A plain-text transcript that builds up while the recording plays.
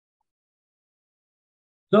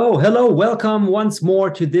So, hello, welcome once more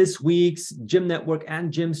to this week's Gym Network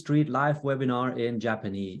and Gym Street live webinar in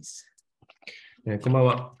Japanese. こんばん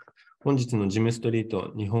は。本日のジムストリー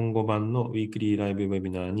ト日本語版のウィークリーライブウェビ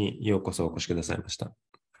ナーにようこそお越しくださいました。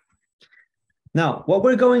Now, what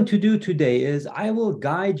we're going to do today is I will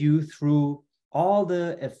guide you through all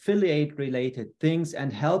the affiliate related things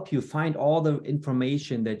and help you find all the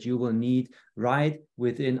information that you will need right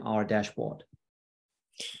within our dashboard.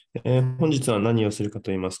 本日は何をするか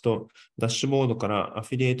と言いますと、ダッシュボードからア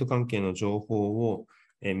フィリエイト関係の情報を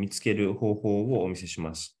見つける方法をお見せし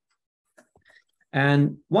ます。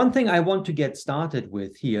And one thing I want to get started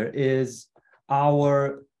with here is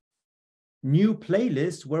our new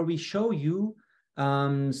playlist where we show you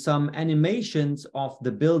some animations of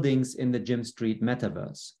the buildings in the Gym Street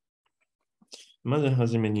Metaverse. まずは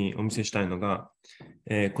じめにお見せしたいのが、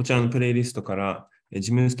こちらのプレイリストから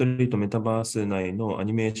ジムストリートメタバース内のア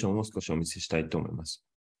ニメーションを少しお見せしたいと思います。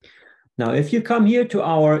Now, if you come here to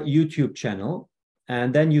our YouTube channel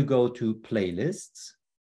and then you go to playlists,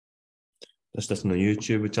 私たちの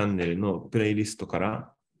YouTube チャンネルのプレイリストか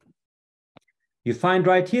ら、you find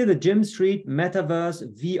right here the Gym Street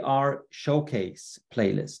Metaverse VR Showcase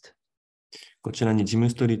playlist. こちらにジム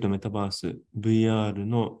ストリートメタバース VR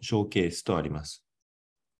のショーケースとあります。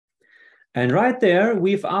And right there,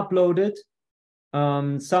 we've uploaded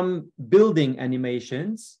some building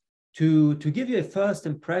animations to give you a first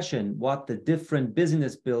impression what the different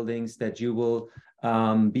business buildings that you will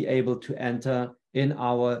be able to enter in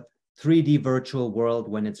our 3D virtual world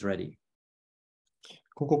when it's ready.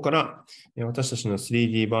 ここから私たちの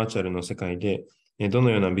 3D バーチャルの世界でどの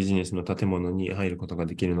ようなビジネスの建物に入ることが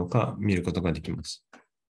できるのか見ることができます。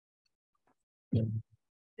Yeah.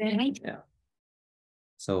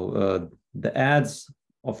 So the ads,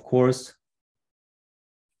 of course.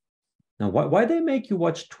 Now, why they make you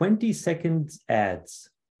watch 20 seconds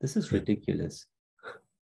ads? This is ridiculous.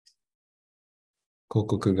 広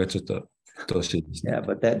告がちょっと鬱陶しいですね。Yeah,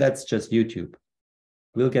 but that's just YouTube.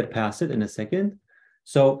 We'll get past it in a second.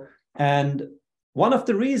 So, and one of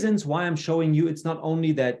the reasons why I'm showing you, it's not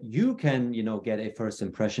only that you can, get a first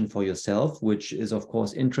impression for yourself, which is of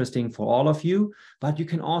course interesting for all of you, but you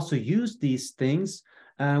can also use these things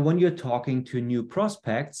when you're talking to new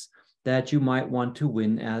prospects that you might want to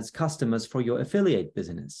win as customers for your affiliate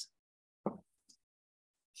business.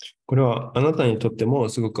 これはあなたにとっても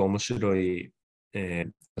すごく面白い、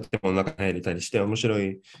建物の中に入れたりして面白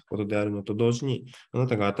いことであるのと同時に、あな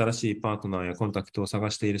たが新しいパートナーやコンタクトを探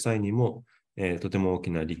している際にも、とても大き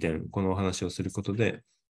な利点、このお話をすることで、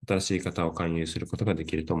新しい方を勧誘することがで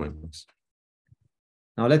きると思います。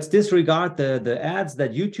Now let's disregard the ads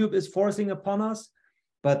that YouTube is forcing upon us,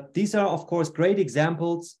 but these are of course great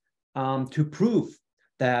examples to prove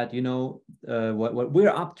that, what we're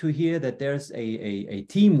up to here, that there's a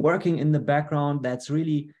team working in the background that's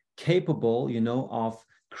really capable, of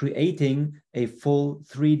creating a full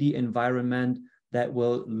 3D environment that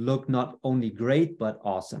will look not only great, but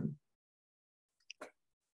awesome.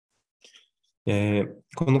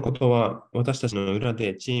 このことは私たちの裏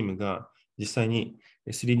でチームが実際に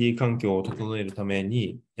 3D 環境を整えるため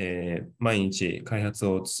に、毎日開発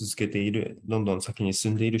を続けている、どんどん先に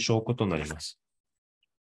進んでいる証拠となります。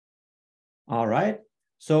All right.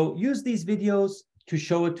 So use these videos to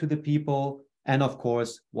show it to the people and of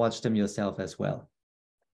course watch them yourself as well.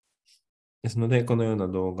 ですので、このような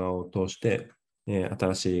動画を通して、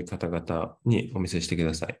新しい方々にお見せしてく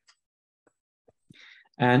ださい。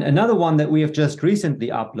And another one that we have just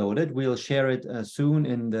recently uploaded, we'll share it soon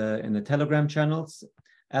in the Telegram channels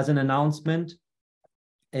as an announcement,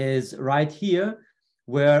 is right here,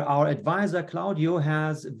 where our advisor Claudio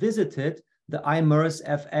has visited the iMerse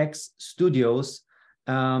FX studios,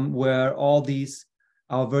 where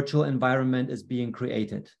our virtual environment is being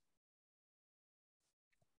created.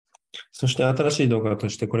 そして新しい動画と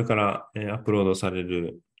してこれから、アップロードされ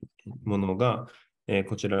るものが、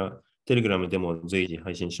こちらテレグラムでも随時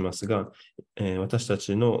配信しますが、私た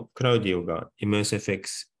ちのクラウディオが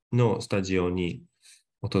MSFX のスタジオに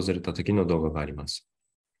訪れた時の動画があります。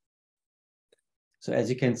So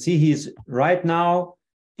as you can see, he's right now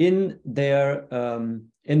in their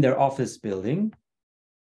office building.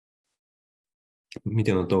 見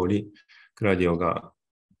ての通り、クラウディオが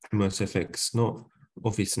MSFX のオ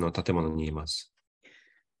フィスの建物にいます。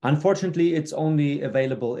Unfortunately, it's only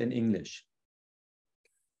available in English.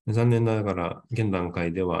 残念ながら現段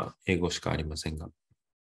階では英語しかありませんが。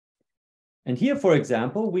And here, for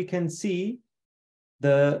example, we can see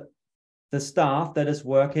the staff that is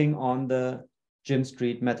working on the Gym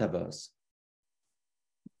Street Metaverse.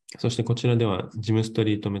 そしてこちらではジムスト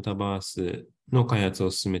リートメタバースの開発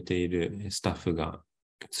を進めているスタッフが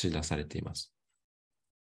映し出されています。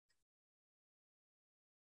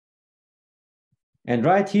And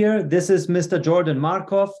right here, this is Mr. Jordan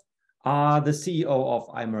Markov, the CEO of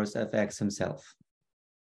ImmerseFX himself.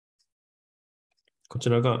 こち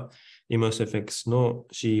らが ImmerseFX の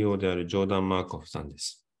CEO であるジョーダン・マーコフさんで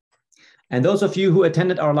す。And those of you who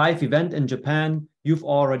attended our live event in Japan, you've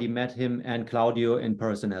already met him and Claudio in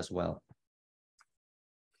person as well.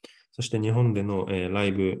 そして日本での、ラ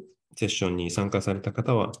イブセッションに参加された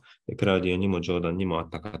方は、クラウディオにもジョーダンにもあっ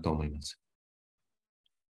たかと思います。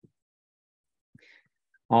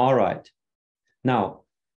All right. Now,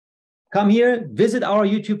 come here, visit our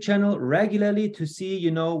YouTube channel regularly to see,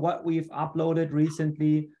 what we've uploaded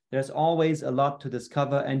recently. There's always a lot to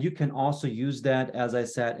discover, and you can also use that, as I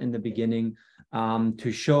said in the beginning,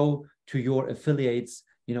 to show to your affiliates,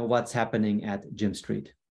 what's happening at Jim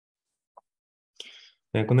Street.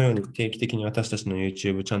 このように定期的に私たちの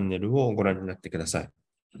YouTube チャンネルをご覧になってくださ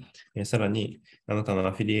い。さらに、あなたの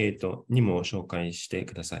アフィリエイトにも紹介して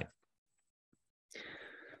ください。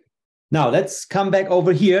Now, let's come back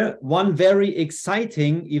over here. One very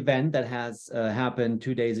exciting event that has happened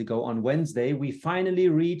 2 days ago on Wednesday. We finally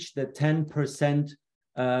reached the 10%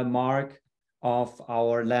 mark of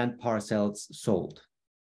our land parcels sold.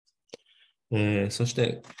 そし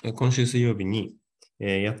て、今週水曜日に、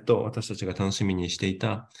やっと私たちが楽しみにしてい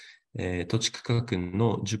た、土地区画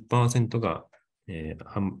の 10% が、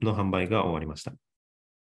の販売が終わりました。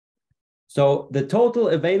So the total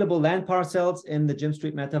available land parcels in the Jim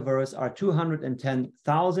Street Metaverse are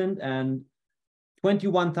 210,000 and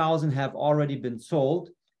 21,000 have already been sold.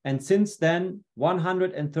 And since then,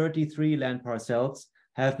 133 land parcels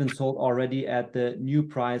have been sold already at the new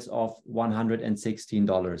price of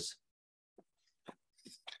 $116.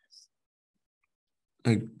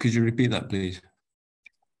 Could you repeat that, please?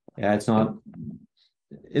 Yeah,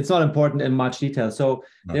 it's not important in much detail. So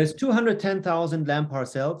there's 210,000 land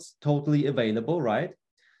parcels totally available, right?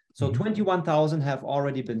 So 21,000 have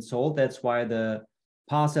already been sold. That's why the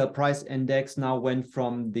parcel price index now went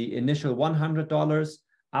from the initial $100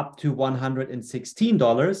 up to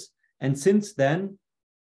 $116. And since then,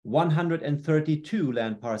 132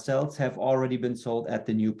 land parcels have already been sold at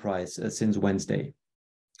the new price since Wednesday.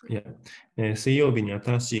 水曜日に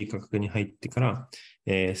新しい価格に入ってから、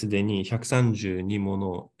すでに132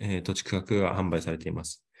もの、土地区画が販売されていま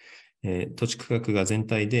す。土地区画が全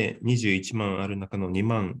体で21万ある中の2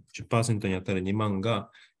万、10% に当たる2万が、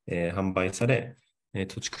販売され、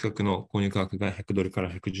土地区画の購入価格が$100から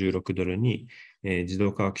$116に、自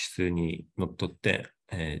動価格指数にのっとって、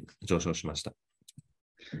上昇しました。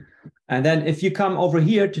And then if you come over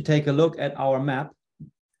here to take a look at our map,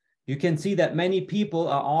 you can see that many people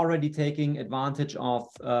are already taking advantage of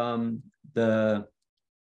the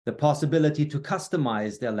possibility to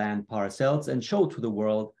customize their land parcels and show to the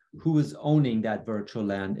world who is owning that virtual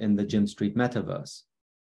land in the Jim Street Metaverse.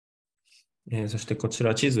 そしてこち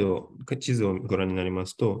ら地図をご覧になりま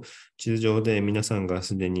すと、地図上で皆さんが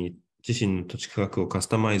すでに自身の土地区画をカス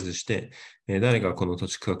タマイズして、誰がこの土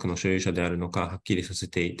地区画の所有者であるのかはっきりさせ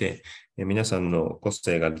ていて、皆さんの個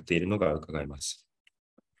性が出ているのが伺えます。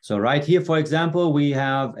So right here, for example, we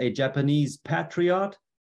have a Japanese patriot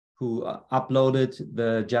who uploaded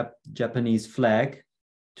the Japanese flag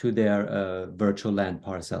to their virtual land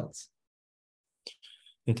parcels.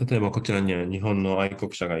 例えばこちらには日本の愛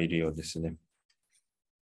国者がいるようですね。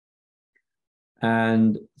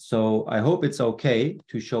And so I hope it's okay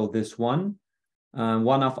to show this one.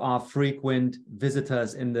 One of our frequent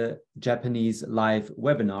visitors in the Japanese live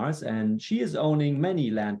webinars, and she is owning many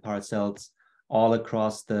land parcels all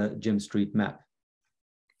across the Jim Street map.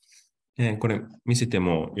 これ見せて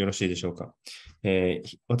もよろしいでしょうか。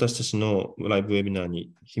私たちのライブウェビナー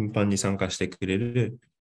に頻繁に参加してくれる、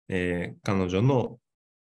彼女の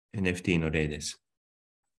NFT の例です。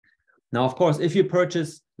Now, of course, if you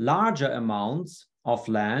purchase larger amounts of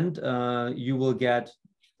land, you will get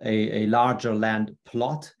a larger land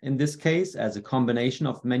plot in this case as a combination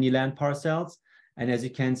of many land parcels. And as you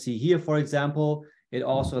can see here, for example, it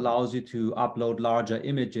also allows you to upload larger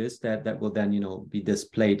images that will then, be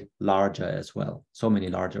displayed larger as well. So many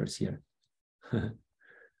largers here.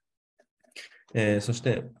 そし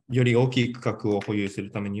て、より大きい区画を保有する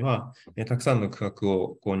ためには、たくさんの区画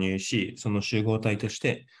を購入し、その集合体とし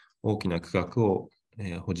て大きな区画を、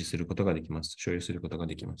保持することができます。所有することが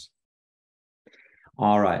できます。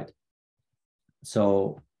All right.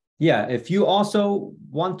 So, yeah, if you also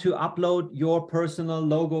want to upload your personal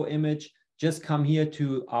logo image, just come here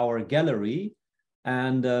to our gallery.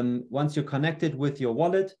 And once you're connected with your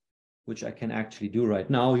wallet, which I can actually do right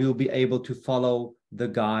now, you'll be able to follow the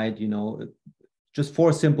guide, just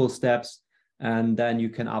 4 simple steps and then you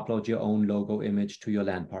can upload your own logo image to your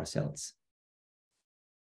land parcels.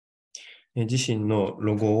 自身の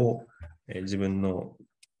ロゴを自分の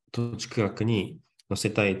土地区画に載せ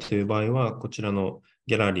たいという場合は、こちらの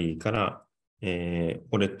ギャラリーから、ウ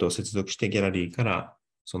ォレットを接続してギャラリーから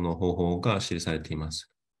その方法が記されています。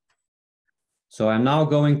So I'm now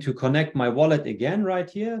going to connect my wallet again right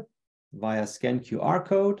here via scan QR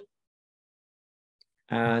code.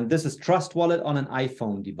 And this is Trust Wallet on an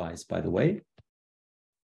iPhone device, by the way.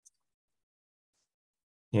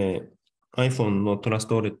 iPhone のトラス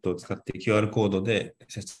トウォレットを使って QR コードで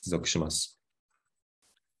接続します。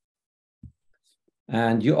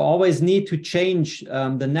And you always need to change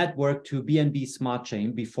the network to BNB Smart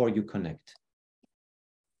Chain before you connect.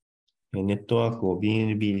 ネットワークを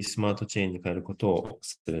BNB スマートチェーンに変えることを考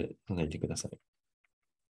えてください。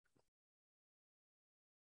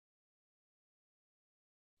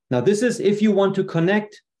Now, this is if you want to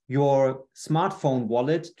connect your smartphone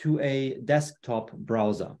wallet to a desktop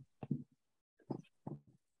browser.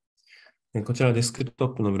 こちらデスクトッ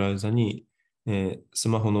プのブラウザにス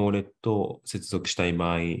マホのウォレットを接続したい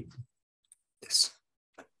場合です。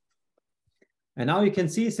And now you can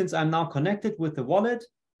see, since I'm now connected with the wallet,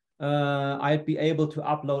 I'd be able to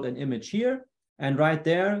upload an image here. And right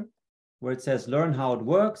there, where it says learn how it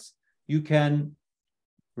works, you can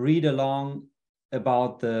read along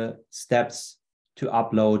about the steps to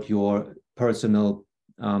upload your personal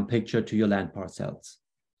picture to your land parcels.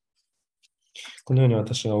 このように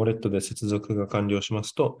私がウォレットで接続が完了しま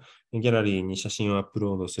すと、ギャラリーに写真をアップ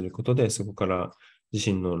ロードすることで、そこから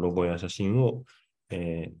自身のロゴや写真を、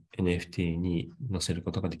NFT に載せる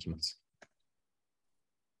ことができます。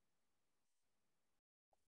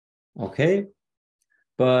Okay,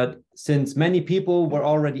 but since many people were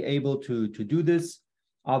already able to do this,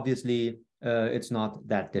 obviously it's not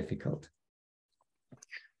that difficult.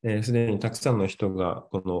 すでにたくさんの人が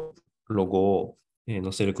このロゴを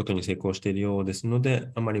載せることに成功しているようですので、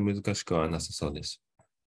あまり難しくはなさそうです。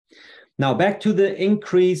Now back to the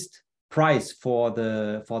increased price for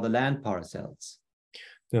the land parcels.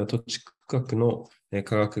 では土地区画の価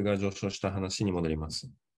格が上昇した話に戻ります。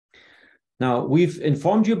Now we've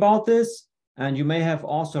informed you about this, and you may have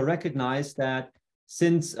also recognized that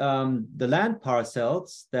since the land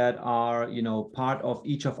parcels that are, part of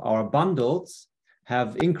each of our bundles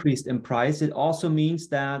have increased in price, it also means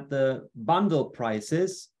that the bundle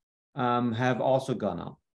prices have also gone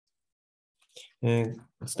up.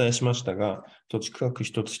 お伝えしましたが、土地区画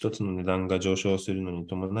一つ一つの値段が上昇するのに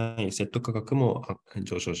伴い、セット価格も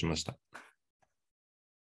上昇しました。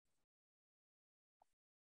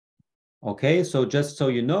Okay, so just so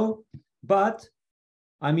you know, but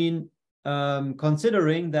I mean,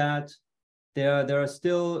 considering that there are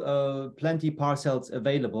still plenty parcels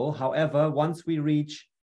available. However, once we reach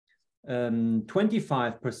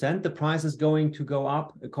 25%, the price is going to go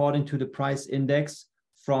up according to the price index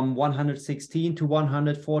from $116 to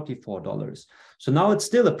 $144. So now it's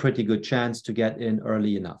still a pretty good chance to get in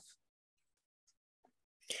early enough.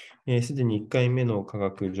 すでに1回目の価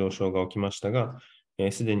格上昇が起きましたが、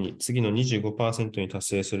すでに次の 25% に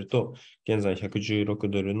達成すると、現在116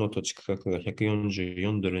ドルの土地価格が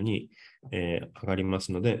144ドルに、上がりま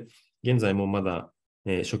すので、現在もまだ、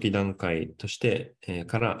初期段階として、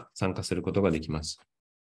から参加することができます。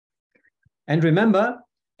And remember,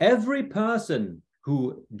 every person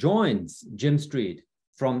who joins Jim Street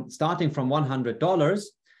starting from $100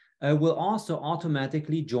 will also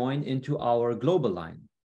automatically join into our global line.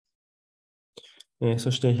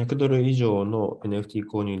 そして100ドル以上の NFT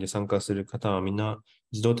購入で参加する方はみんな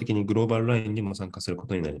自動的にグローバルラインにも参加するこ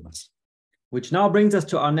とになります。Which now brings us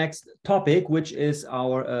to our next topic, which is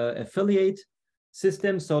our affiliate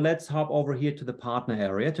system. So let's hop over here to the partner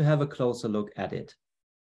area to have a closer look at it.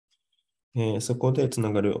 そこでつ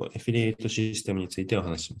ながるアフィリエイトシステムについてお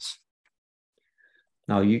話します。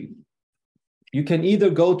Now you can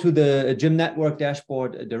either go to the Jim Network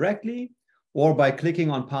dashboard directly, or by clicking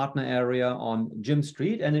on partner area on Jim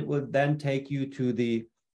Street, and it will then take you to the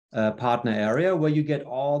partner area where you get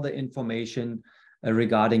all the information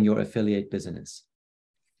regarding your affiliate business.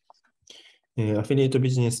 アフィリエイト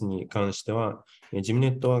ビジネスに関しては、ジムネ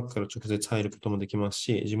ットワークから直接入ることもできます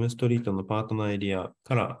し、ジムストリートのパートナーエリア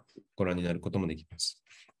からご覧になることもできます。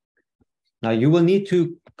Now you will need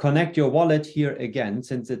to connect your wallet here again,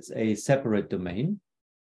 since it's a separate domain.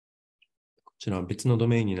 こちらは別のド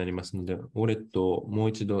メインになりますので、ウォレットをもう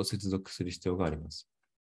一度接続する必要があります。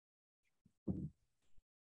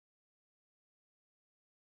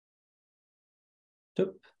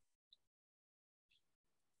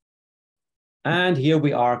And here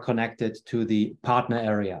we are connected to the partner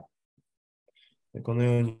area. この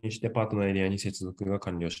ようにしてパートナーエリアに接続が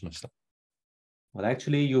完了しました。Well,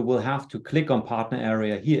 actually, you will have to click on partner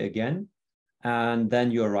area here again, and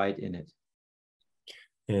then you're right in it.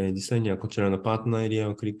 実際にはこちらのパートナーエリア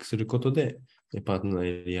をクリックすることで、パートナ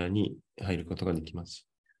ーエリアに入ることができます。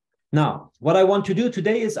Now, what I want to do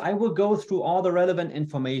today is I will go through all the relevant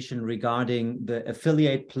information regarding the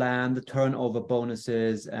affiliate plan, the turnover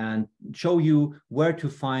bonuses, and show you where to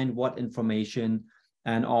find what information,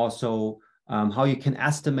 and also how you can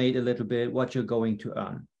estimate a little bit what you're going to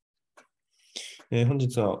earn. 本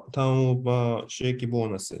日はターンオーバー収益ボー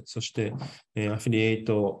ナス、そして、アフィリエイ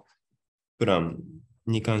トプラン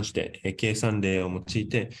に関して、計算例を用い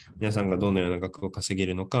て皆さんがどのような額を稼げ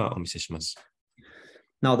るのかお見せします。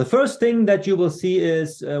Now, the first thing that you will see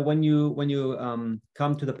is when you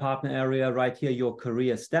come to the partner area, right here, your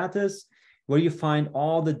career status, where you find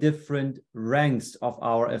all the different ranks of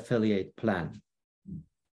our affiliate plan.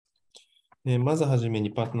 まずはじめに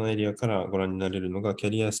パートナーエリアからご覧になれるのがキャ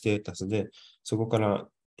リアステータスで、そこから、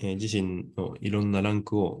自身のいろんなラン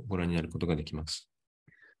クをご覧になることができます。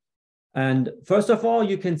And first of all,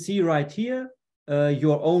 you can see right here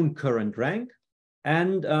your own current rank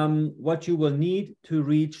and what you will need to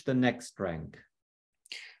reach the next rank.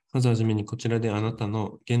 まずはじめにこちらであなた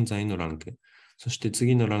の現在のランク、そして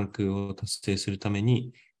次のランクを達成するため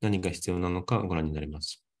に何が必要なのかご覧になりま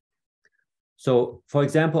す。So, for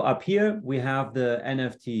example, up here, we have the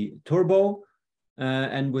NFT Turbo.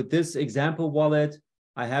 And with this example wallet,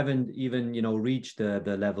 I haven't even, reached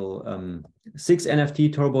the level 6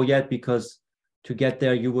 NFT Turbo yet, because to get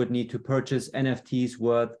there, you would need to purchase NFTs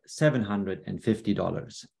worth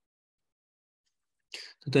 $750.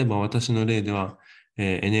 例えば私の例では、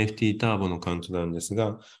NFT ターボのカウントダウンです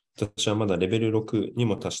が、私はまだレベル6に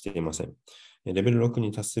も達していません。レベル6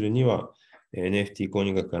に達するには、NFT 購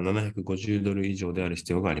入額が$750以上である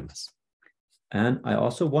必要があります。And I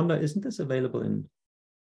also wonder, isn't this available in...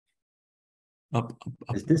 Up.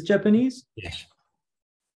 Is this Japanese? Yes.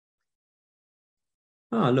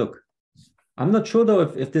 Ah, look. I'm not sure though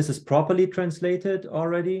if this is properly translated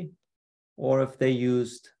already, or if they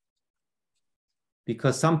used...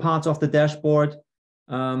 Because some parts of the dashboard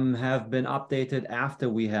have been updated after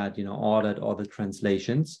we had, ordered all the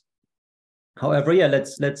translations. However, yeah,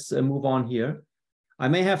 let's move on here. I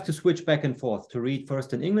may have to switch back and forth to read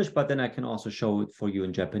first in English, but then I can also show it for you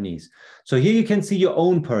in Japanese. So here you can see your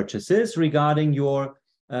own purchases regarding your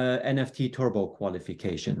NFT Turbo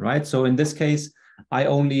qualification, right? So in this case, I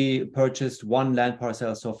only purchased one land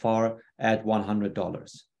parcel so far at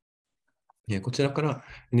 $100. こちらから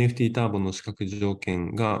NFT ターボの資格条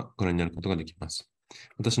件がご覧になることができます。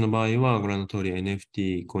私の場合はご覧の通り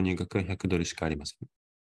NFT 購入額が$100しかありません。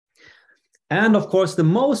And of course, the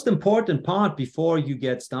most important part before you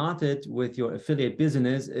get started with your affiliate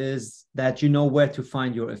business is that you know where to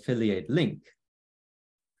find your affiliate link.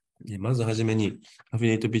 まずはじめにアフィ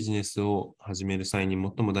リエイトビジネスを始める際に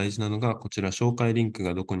最も大事なのがこちら紹介リンク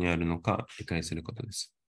がどこにあるのか理解することで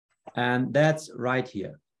す。And that's right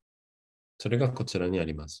here. それがこちらにあ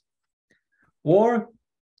ります。Or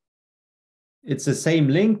it's the same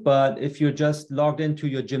link, but if you're just logged into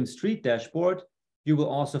your Gym Street dashboard, you will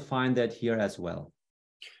also find that here as well.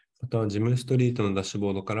 また、ジムストリートのダッシュ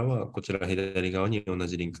ボードからは、こちら左側に同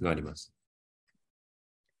じリンクがあります。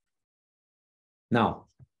Now,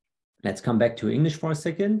 let's come back to English for a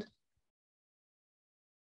second.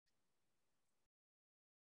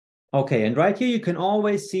 Okay, and right here you can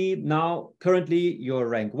always see now currently your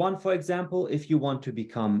rank 1, for example, if you want to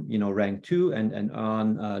become, rank 2 and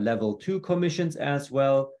earn level 2 commissions as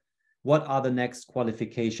well. What are the next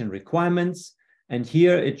qualification requirements? And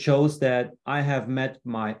here it shows that I have met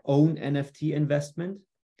my own NFT investment.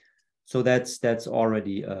 So that's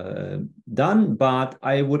already done, but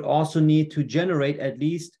I would also need to generate at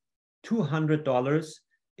least $200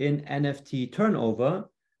 in NFT turnover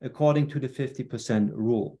according to the 50%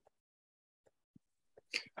 rule.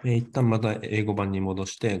 一旦また英語版に戻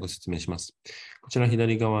してご説明します。こちら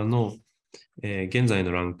左側の、現在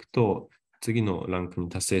のランクと次のランクに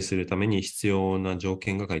達成するために必要な条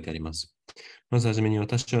件が書いてあります。まずはじめに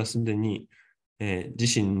私はすでに、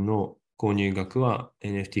自身の購入額は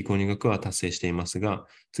NFT 購入額は達成していますが、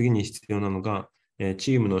次に必要なのが、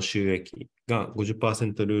チームの収益が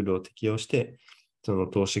 50% ルールを適用してその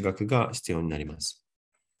投資額が必要になります。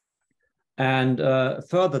And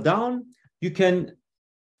further down, you can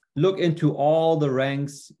look into all the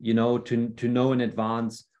ranks, to know in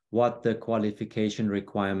advance what the qualification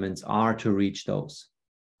requirements are to reach those.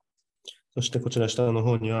 そしてこちら下の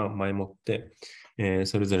方には前もって、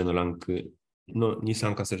それぞれのランクに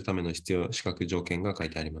参加するための必要資格条件が書い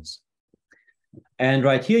てあります。And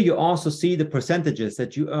right here, you also see the percentages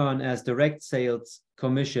that you earn as direct sales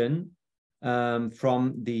commission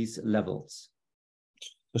from these levels.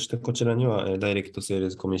 そしてこちらには、ダイレクトセール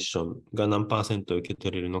スコミッションが何%受け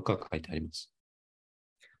取れるのか書いてあります。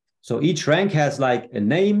So each rank has like a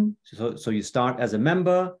name. So you start as a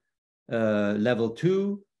member, level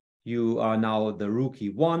 2, you are now the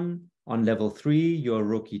rookie 1. On level 3, you're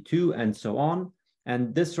rookie 2, and so on.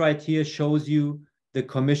 And this right here shows you the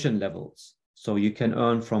commission levels. So you can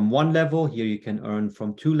earn from 1 level, here you can earn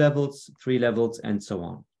from 2 levels, 3 levels, and so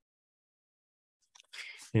on.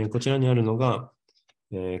 こちらにあるのが、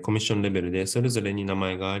コミッションレベルで、それぞれに名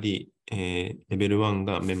前があり、レベル1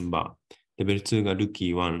がメンバー、レベル2がルー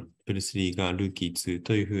キー1、レベル3がルーキー2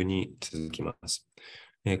というふうに続きます。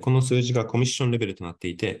この数字がコミッションレベルとなって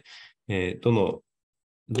いて、ど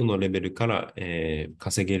のレベルから、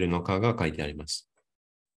稼げるのかが書いてあります。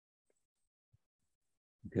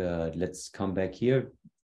Good. Let's come back here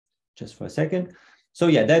just for a second. So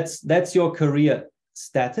yeah, that's your career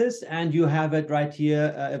status, and you have it right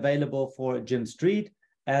here available for Gym Street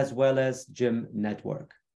as well as Gym Network.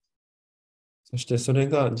 そしてそれ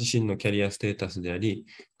が自身のキャリアステータスであり、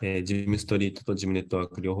ジムストリートとジムネットワー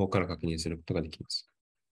ク両方から確認することができます。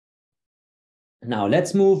Now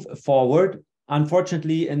let's move forward.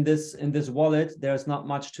 Unfortunately, in this wallet, there's not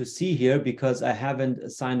much to see here because I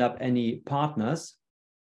haven't signed up any partners.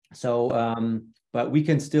 So, but we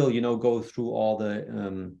can still, go through all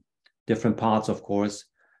the different parts, of course,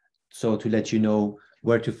 so to let you know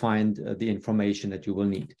where to find the information that you will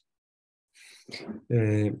need.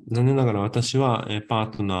 残念ながら私はパ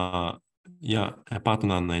ートナ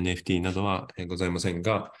ーの NFT などはございません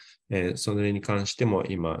が、それに関しても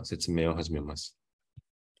今説明を始めます。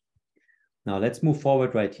Now let's move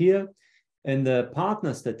forward right here. In the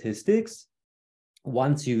partner statistics,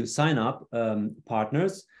 once you sign up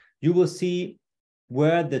partners, you will see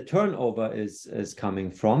where the turnover is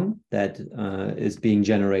coming from that is being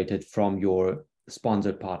generated from your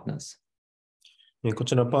sponsored partners. こ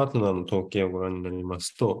ちらパートナーの統計をご覧になりま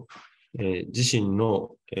すと、自身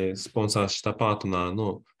のスポンサーしたパートナー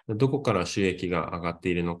のどこから収益が上がって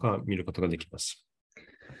いるのか見ることができます。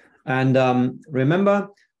And remember,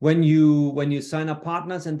 when you sign up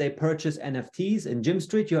partners and they purchase NFTs in Gym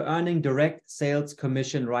Street, you're earning direct sales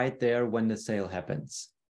commission right there when the sale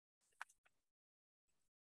happens.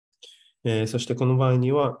 そしてこの場合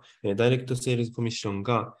には、ダイレクトセールスコミッション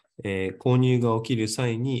が、購入が起きる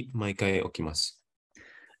際に毎回起きます。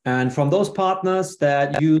And from those partners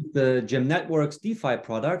that use the Gym Network's DeFi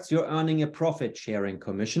products, you're earning a profit sharing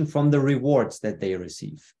commission from the rewards that they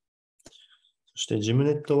receive. そしてジム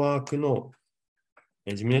ネットワークの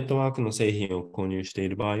製品を購入してい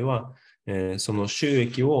る場合は、その収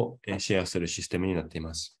益をシェアするシステムになってい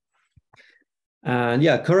ます。And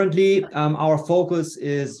yeah, currently our focus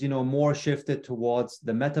is, more shifted towards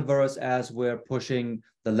the metaverse as we're pushing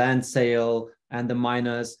the land sale and the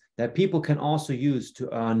miners that people can also use to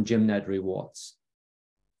earn GymNet rewards.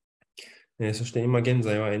 そして今現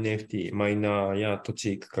在は NFT、マイナーや土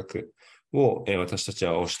地区画を私たち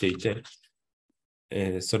は推してい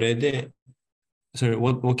て、それで、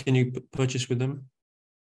what can you purchase with them?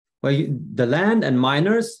 Well, the land and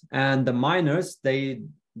the miners,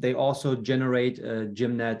 they also generate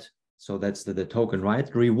GymNet, so that's the token, right?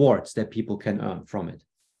 Rewards that people can earn from it.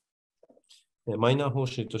 マイナー報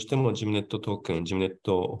酬としてもジムネットトークン、ジムネッ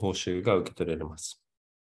ト報酬が受け取れます。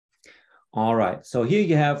All right, so here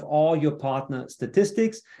you have all your partner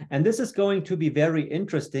statistics, and this is going to be very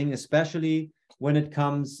interesting, especially when it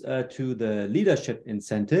comes to the leadership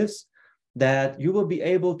incentives, that you will be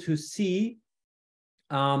able to see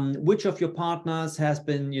which of your partners has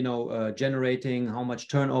been, generating how much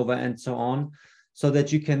turnover and so on, so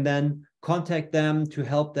that you can then contact them to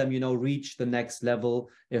help them, reach the next level,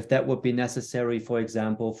 if that would be necessary, for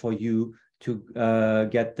example, for you to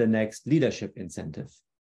get the next leadership incentive.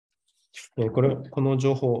 この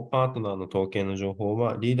情報、パートナーの統計の情報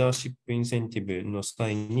は、リーダーシップインセンティブの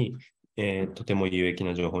際に、とても有益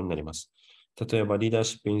な情報になります。例えば、リーダー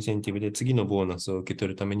シップインセンティブで次のボーナスを受け取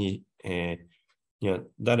るために、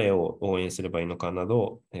誰を応援すればいいのかなど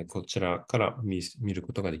を、こちらから見る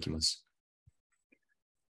ことができます。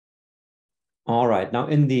All right, now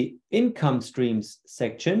in the income streams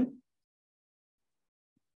section,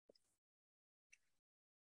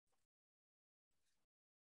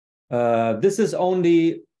 this is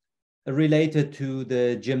only related to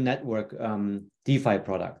the Gym Network DeFi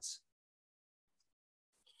products.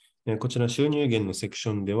 こちら収入源のセクシ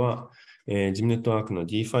ョンでは、ジムネットワークの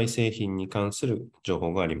DeFi 製品に関する情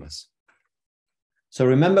報があります。So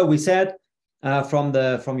remember we said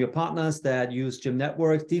from your partners that use Gym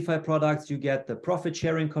Network's DeFi products, you get the profit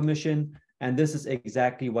sharing commission, and this is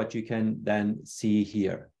exactly what you can then see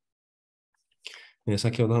here.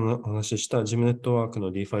 先ほどお話ししたジムネットワーク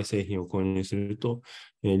の DeFi 製品を購入すると、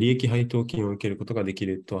利益配当金を受けることができ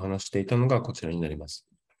ると話していたのがこちらになります。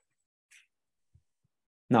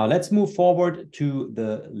Now let's move forward to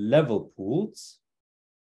the level pools.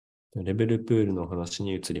 レベルプールの話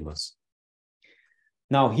に移ります。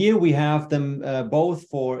Now here we have them both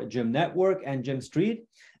for Gym Network and Gym Street,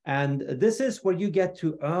 and this is where you get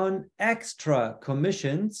to earn extra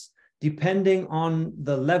commissions depending on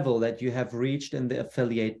the level that you have reached in the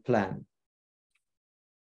affiliate plan.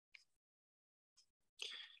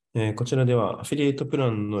 こちらではアフィリエイトプラ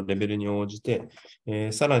ンのレベルに応じて、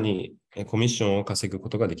さらにコミッションを稼ぐこ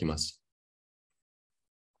とができます。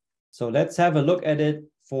So let's have a look at it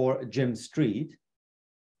for Gym Street.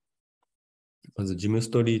 まずジムス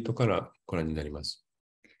トリートからご覧になります。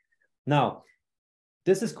Now,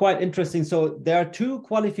 this is quite interesting. So there are two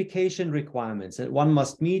qualification requirements that one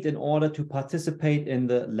must meet in order to participate in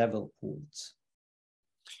the level pools.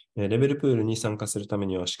 レベルプールに参加するため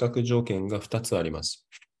には資格条件が2つあります。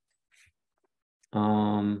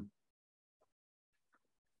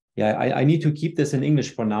Yeah, I need to keep this in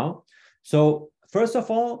English for now. So first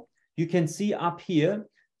of all, you can see up here,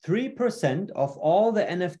 3% of all the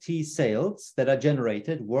NFT sales that are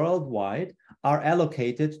generated worldwide are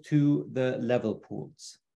allocated to the level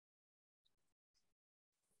pools.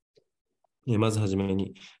 まずはじめ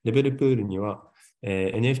に、レベルプールには、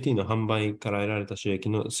NFT の販売から得られた収益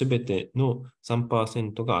のすべての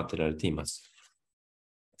 3% が当てられています。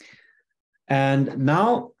And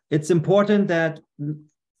now it's important that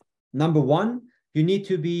number one, you need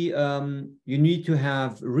to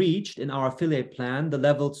have reached in our affiliate plan the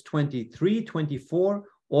levels 23, 24,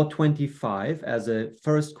 or 25 as a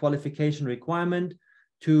first qualification requirement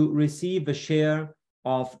to receive a share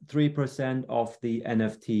of 3% of the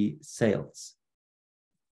NFT sales.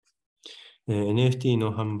 NFT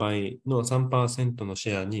の販売の 3% のシ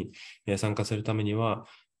ェアに参加するためには、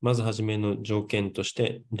まずはじめの条件とし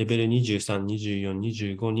て、レベル23、24、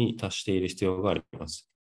25に達している必要があります。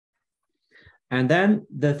And then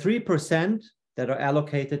the 3% that are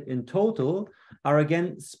allocated in total are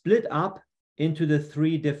again split up into the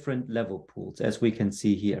three different level pools, as we can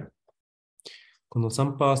see here. この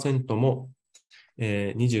 3% も、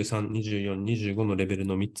23、24、25のレベル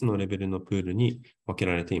の3つのレベルのプールに分け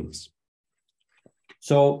られています。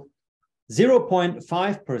So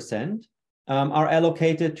 0.5% are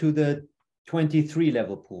allocated to the 23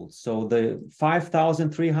 level pools. So the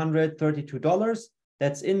 $5,332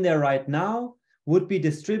 that's in there right now would be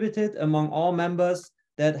distributed among all members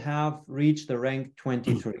that have reached the rank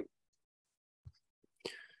 23.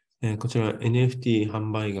 こちら NFT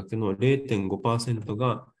販売額の 0.5%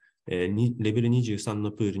 が、レベル23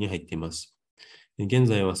のプールに入っています。現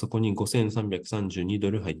在はそこに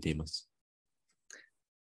$5,332入っています。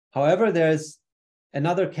However, there's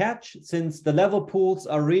another catch since the level pools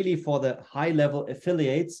are really for the high level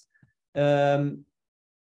affiliates.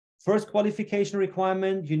 First qualification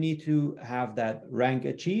requirement, you need to have that rank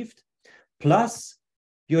achieved. Plus,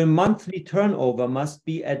 your monthly turnover must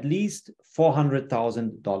be at least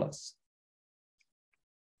 $400,000.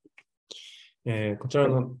 こちら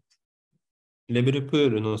のレベルプー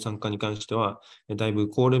ルの参加に関しては、だいぶ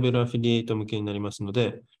高レベルアフィリエイト向けになりますの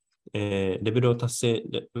で、レベルを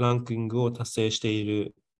ランキングを達成してい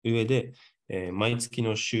る上で、毎月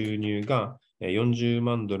の収入が$40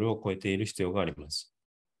万を超えている必要があります。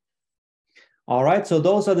All right, so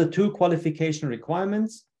those are the two qualification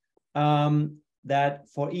requirements that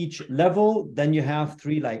for each level, then you have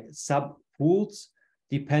three like sub pools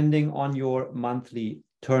depending on your monthly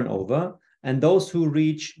turnover. And those who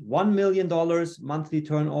reach $1 million monthly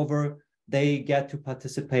turnover, they get to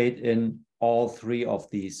participate in all three of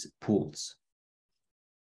these pools.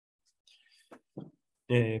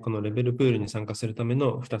 このレベルプールに参加するため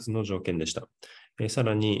の2つの条件でした。さ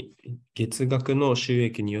らに、月額の収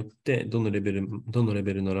益によってどのレベル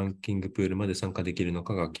のランキングプールまで参加できるの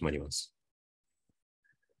かが決まります。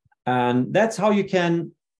And that's how you can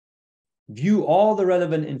view all the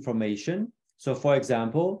relevant information. So for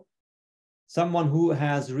example, someone who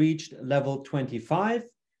has reached level 25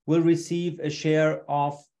 will receive a share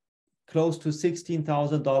of close to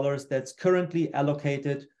 $16,000 that's currently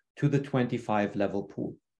allocated to the 25 level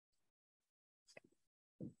pool.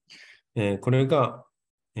 これが、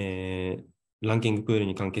ランキングプール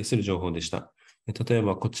に関係する情報でした。例え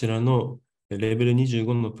ばこちらのレベル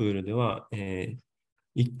25のプールでは、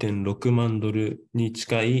$1.6 万に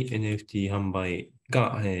近い NFT 販売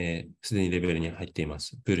がすでにレベルに入っていま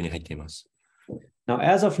す。プールに入っています。Now,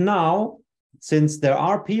 as of now, since there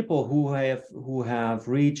are people who have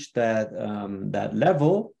reached that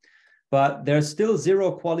level, but there's still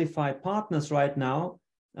 0 qualified partners right now,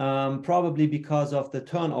 probably because of the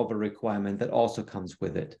turnover requirement that also comes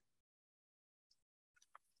with it.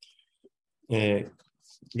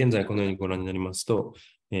 現在このようにご覧になりますと、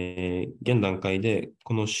現段階で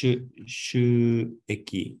この収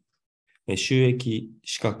益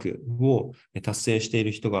資格を達成してい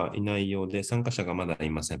る人がいないようで、参加者がまだい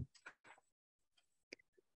ません。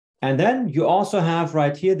And then you also have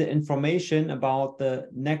right here the information about the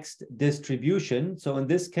next distribution. So in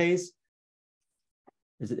this case,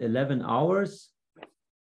 is it 11 hours?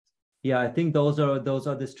 Yeah, I think those are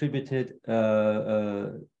distributed.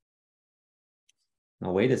 Now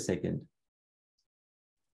wait a second.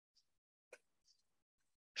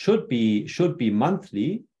 Should be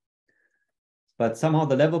monthly, but somehow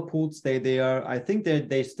the level pools they are. I think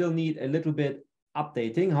they still need a little bit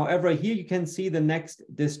updating. However, here you can see the next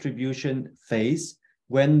distribution phase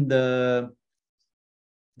when the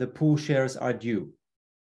pool shares are due.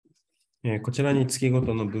 こちらに月ご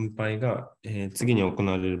との分配が、次に行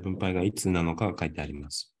われる分配がいつなのか書いてありま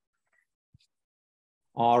す。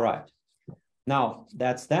All right. Now,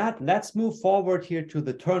 that's that. Let's move forward here to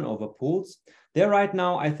the turnover pools. There right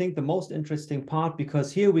now, I think the most interesting part,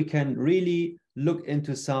 because here we can really look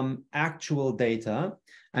into some actual data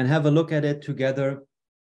and have a look at it together,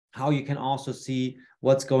 how you can also see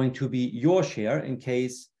what's going to be your share in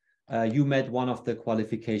case you met one of the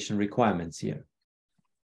qualification requirements here.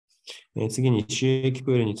 次に収益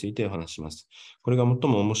プールについてお話しします。これが最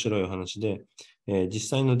も面白いお話で、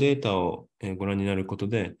実際のデータをご覧になること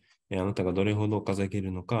で、あなたがどれほど稼げ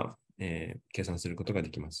るのか、計算することがで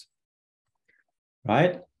きます。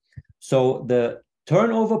Right? So the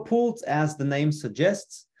turnover pools, as the name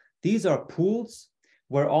suggests, these are pools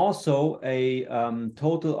where also a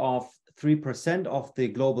total of 3% of the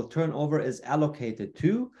global turnover is allocated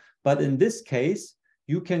to. But in this case,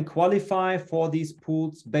 you can qualify for these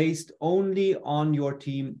pools based only on your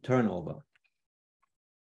team turnover.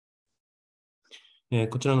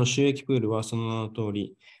 こちらの収益プールはその名の通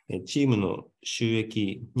り、チームの収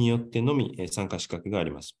益によってのみ参加資格があ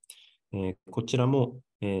ります。こちらも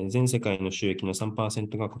全世界の収益の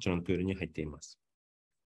 3% がこちらのプールに入っています。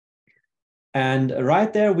And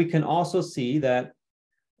right there, we can also see that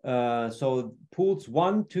so pools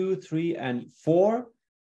 1, 2, 3, and 4,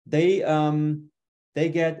 they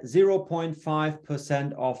get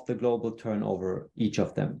 0.5% of the global turnover, each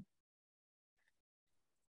of them.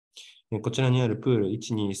 こちらにあるプール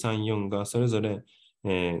1、2、3、4がそれぞれ、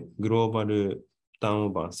グローバルターンオ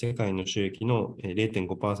ーバー、世界の収益の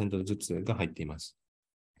 0.5% ずつが入っています。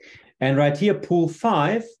And right here, pool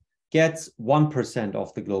 5 gets 1%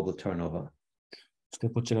 of the global turnover. そして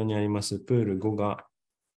こちらにありますプール5が、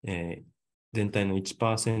全体の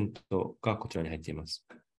 1% がこちらに入っています。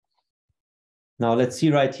Now let's see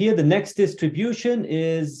right here. The next distribution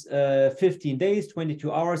is 15 days,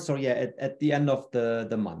 22 hours. So yeah, at the end of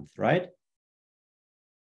the month, right?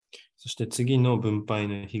 そして次の分配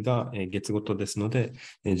の日が月ごとですので、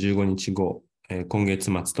15日後、今月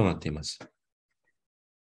末となっています。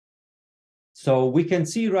So we can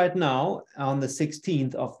see right now on the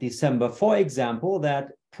 16th of December, for example,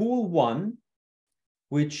 that pool 1,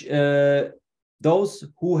 which those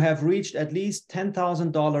who have reached at least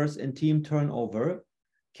 $10,000 in team turnover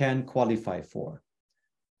can qualify for.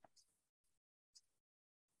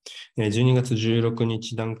 12月16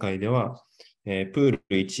日段階では、プール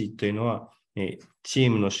1というのは、チ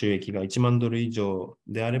ームの収益が$1万以上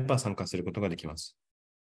であれば参加することができます。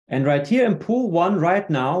And right here in pool 1, right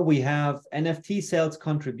now, we have NFT sales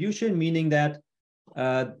contribution, meaning that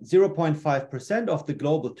 0.5% of the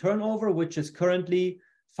global turnover, which is currently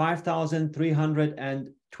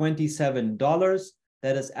 $5,327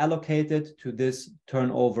 that is allocated to this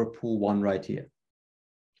turnover pool 1 right here.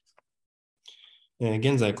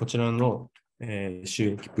 現在こちらの収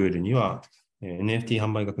益プールには NFT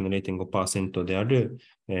販売額の 0.5% である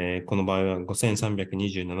この場合は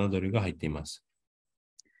$5,327が入っています。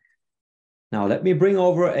Now let me bring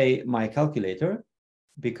over my calculator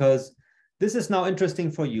because this is now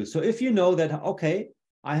interesting for you. So if you know that, okay,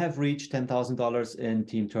 I have reached $10,000 in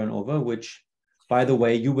team turnover, which, by the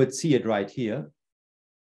way, you would see it right here.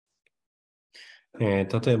 例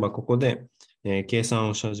えばここで、計算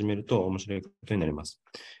をし始めると面白いことになります。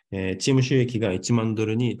チーム収益が$1万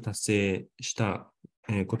に達成した、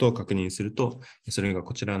ことを確認すると、それが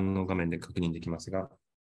こちらの画面で確認できますが。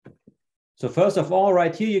So first of all,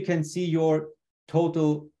 right here, you can see your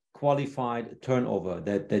total qualified turnover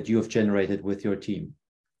that you have generated with your team.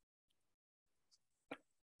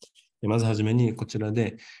 まずはじめにこちら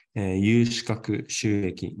で、有資格収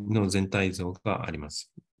益の全体像がありま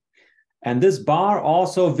す。And this bar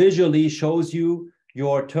also visually shows you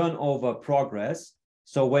your turnover progress.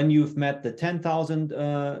 So when you've met the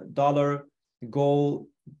 $10,000 goal,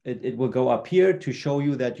 it will go up here to show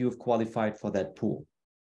you that you've qualified for that pool.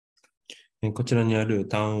 こちらにある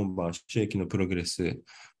ターンオーバー収益のプログレス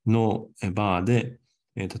のバーで、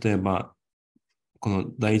例えばこの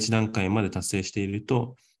第一段階まで達成している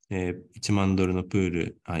と、1万ドルのプー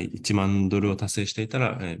ル、1万ドルを達成していた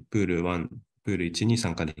ら、プール1、プール1に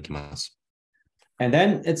参加できます。And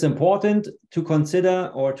then it's important to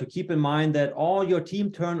consider or to keep in mind that all your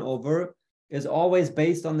team turnover is always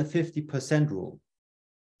based on the 50% rule.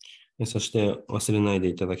 そして忘れないで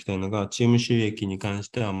いただきたいのが、チーム収益に関し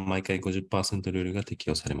ては毎回 50% ルールが適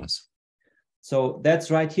用されます。So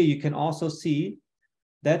that's right here. You can also see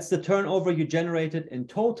that's the turnover you generated in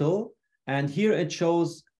total. And here it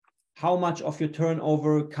shows how much of your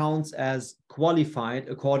turnover counts as qualified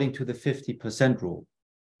according to the 50% rule.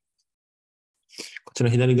 こちら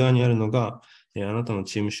左側にあるのが、あなたの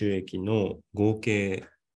チーム収益の合計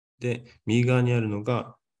で、右側にあるの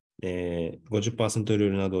が、50% ル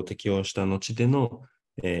ールなどを適用した後での、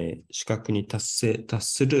資格に達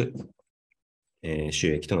する、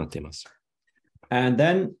収益となっています。And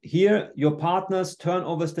then here, your partner's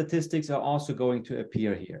turnover statistics are also going to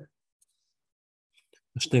appear here.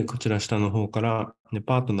 そしてこちら下の方から、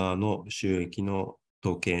パートナーの収益の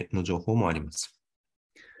統計の情報もあります。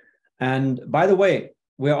And by the way,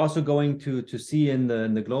 we're also going to see in the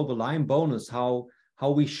global line bonus how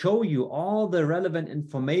we show you all the relevant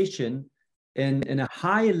information in a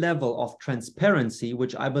high level of transparency,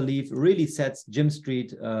 which I believe really sets Jim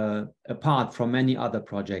Street apart from many other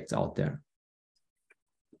projects out there.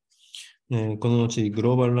 この後、グ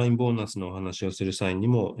ローバルラインボーナスのお話をする際に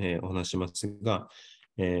も、お話しますが、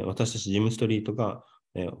私たちジムストリートが、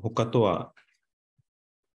他とは、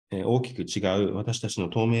大きく違う私たちの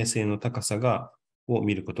透明性の高さを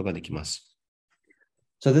見ることができます。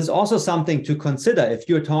So this is also something to consider if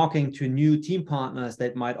you're talking to new team partners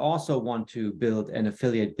that might also want to build an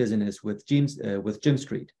affiliate business with Jim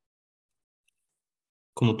Street.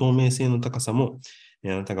 この透明性の高さも、あ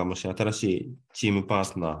なたがもし新しいチームパ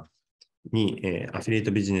ートナーに、アフィリエイ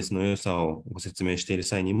トビジネスの良さをご説明している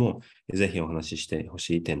際にも、ぜひお話ししてほ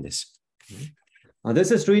しい点です。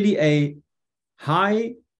This is really a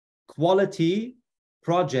high quality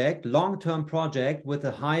project, long-term project with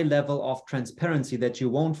a high level of transparency that you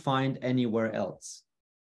won't find anywhere else.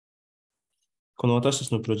 この私た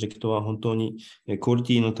ちのプロジェクトは本当にクオリ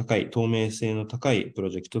ティの高い、透明性の高いプロ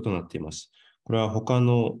ジェクトとなっています。これは他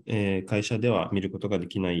の会社では見ることがで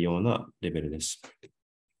きないようなレベルです。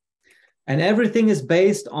And everything is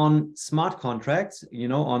based on smart contracts,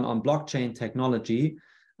 on blockchain technology,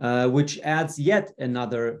 which adds yet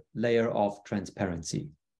another layer of transparency.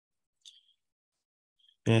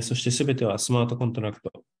 そしてすべてはスマートコントラク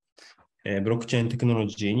ト、ブロックチェーンテクノロ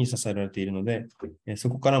ジーに支えられているので、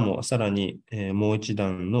そこからもさらにもう一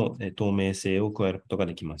段の透明性を加えることが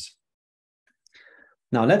できます。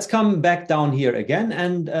Now let's come back down here again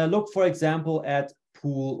and look, for example, at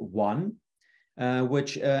Pool 1,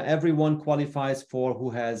 which everyone qualifies for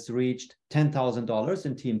who has reached $10,000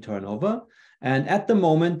 in team turnover. And at the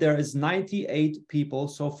moment, there is 98 people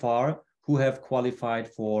so far who have qualified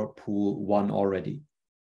for Pool 1 already.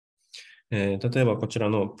 例えばこちら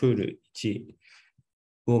のプール1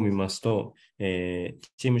を見ますと、チー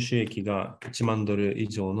ム収益が1万ドル以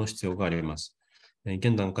上の必要があります。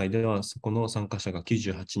現段階ではそこの参加者が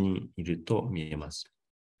98人いると見えます。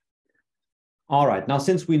All right, now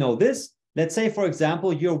since we know this, let's say, for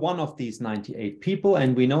example, you're one of these 98 people,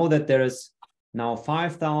 and we know that there is now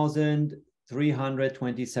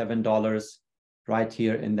 $5,327 right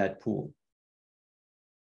here in that pool.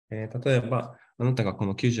 例えば、あなたがこ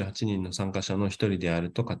の98人の参加者の一人であ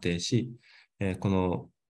ると仮定し、この、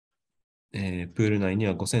プール内に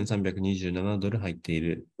は5327ドル入ってい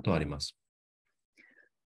るとあります。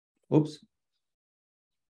Oops.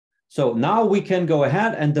 So now we can go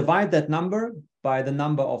ahead and divide that number by the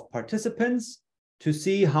number of participants to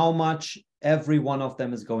see how much every one of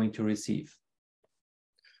them is going to receive.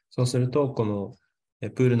 そうすると、この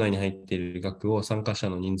プール内に入っている額を参加者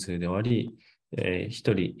の人数で割り、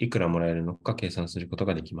一人いくらもらえるのか計算すること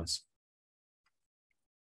ができます。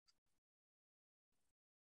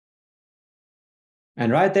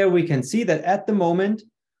And right there we can see that at the moment,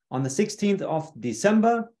 on the 16th of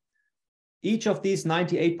December, each of these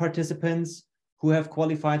 98 participants who have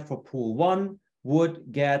qualified for Pool 1 would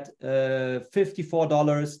get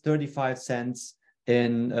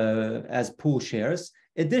 $54.35 as pool shares,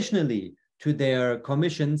 additionally to their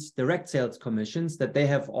commissions, direct sales commissions that they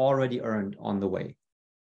have already earned on the way.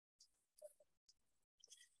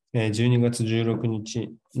 12月16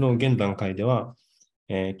日の現段階では、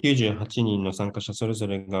98人の参加者それぞ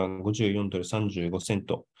れが54ドル35セン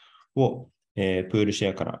トを、プールシ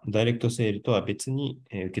ェアからダイレクトセールとは別に、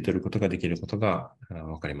受け取ることができることが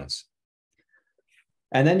わかります。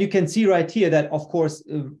And then you can see right here that, of course,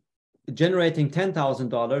 generating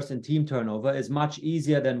 $10,000 in team turnover is much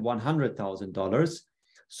easier than $100,000.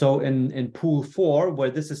 So in pool 4,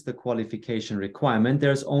 where this is the qualification requirement,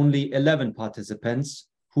 there's only 11 participants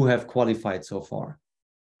who have qualified so far.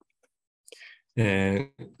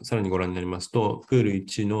 さらにご覧になりますと、プール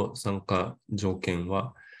1の参加条件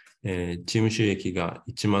は、チーム収益が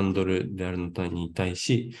1万ドルであるのに対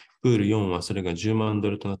し、プール4はそれが10万ド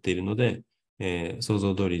ルとなっているので、想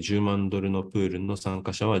像通り10万ドルのプールの参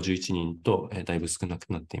加者は11人と、だいぶ少な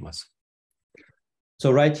くなっています。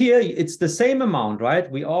So right here, it's the same amount, right?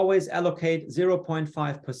 We always allocate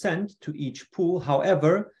 0.5% to each pool.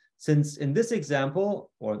 However, since in this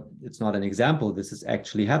example, or it's not an example, this is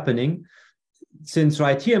actually happening, since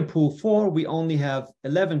right here in pool 4, we only have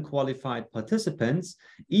 11 qualified participants,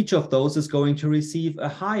 each of those is going to receive a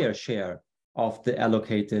higher share of the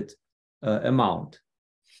allocated amount.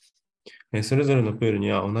 それぞれのプールに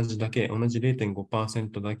は同じ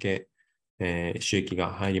 0.5% だけ、収益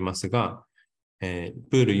が入りますが、プ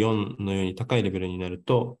ール4のように高いレベルになる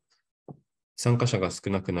と、参加者が少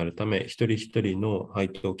なくなるため、一人一人の配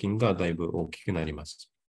当金がだいぶ大きくなります。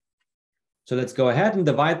So let's go ahead and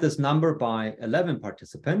divide this number by 11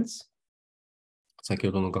 participants. 先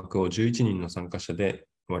ほどの額を11人の参加者で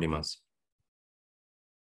割ります。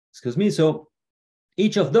Excuse me. So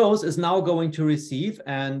each of those is now going to receive,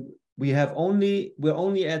 and we're only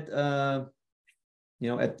at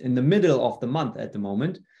in the middle of the month at the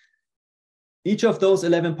moment. Each of those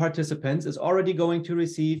 11 participants is already going to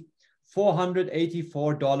receive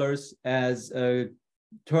 $484 as a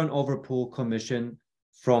turnover pool commission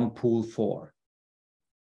from pool 4.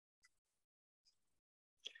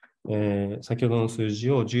 先ほどの数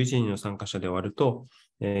字を11人の参加者で割ると、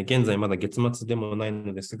現在まだ月末でもない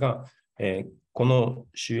のですが、この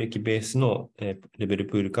収益ベースの、レベル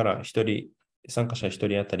プールから参加者1人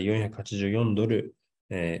当たり484ドル、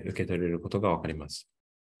受け取れることがわかります。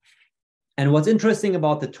And what's interesting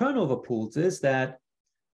about the turnover pools is that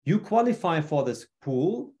you qualify for this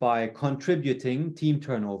pool by contributing team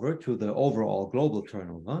turnover to the overall global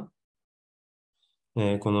turnover.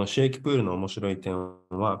 この収益プールの面白い点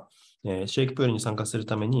は、収益プールに参加する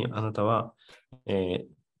ためにあなたは、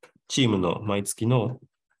チームの毎月の、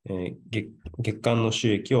月間の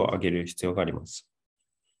収益を上げる必要があります。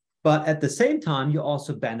But at the same time, you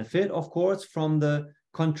also benefit, of course, from the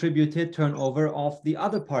contributed turnover of the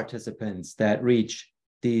other participants that reach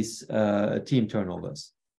these team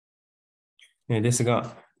turnovers. です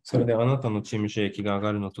が、それであなたのチーム収益が上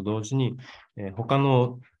がるのと同時に、他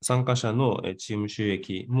の参加者のチーム収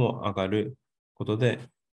益も上がることで、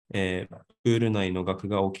プール内の額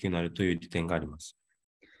が大きくなるという利点があります。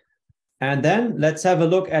And then let's have a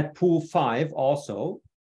look at pool 5 also.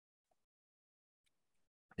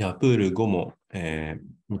 では、プール5も、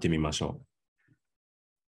見てみましょう。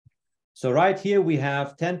So right here we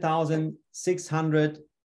have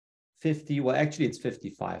 10,650, well, actually it's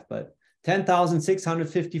 55, but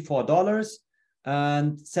 $10,654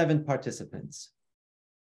 and 7 participants.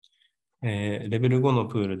 レベル5の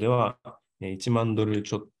プールでは1万ドル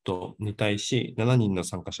ちょっとに対し7人の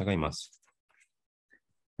参加者がいます。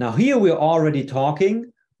Now here we're already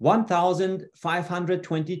talking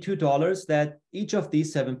 $1,522 that each of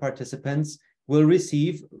these 7 participants will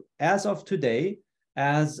receive as of today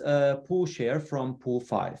as a pool share from pool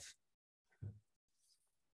 5.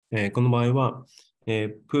 この場合は、プ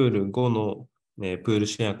ール5の、プール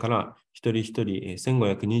シェアから一人一人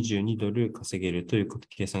1522ドル稼げるという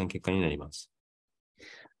計算結果になります。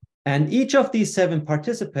And each of these 7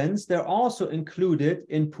 participants, they're also included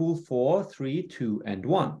in pool 4, 3, 2, and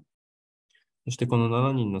 1. そしてこの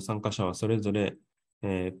7人の参加者はそれぞれ、プ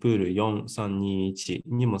ール4、3、2、1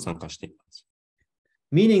にも参加しています。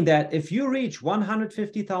Meaning that if you reach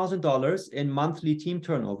 $150,000 in monthly team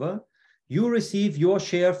turnover, you receive your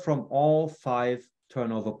share from all 5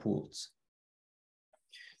 turnover pools.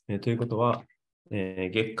 ということは、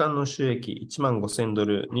月間の収益15,000ド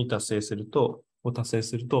ルに達成すると、プ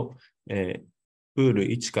ール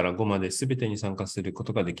1から5まで全てに参加するこ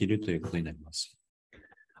とができるということになります。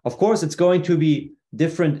Of course, it's going to be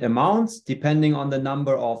different amounts depending on the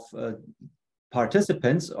number of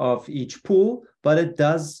participants of each pool, but it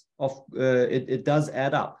does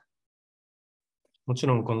add up. もち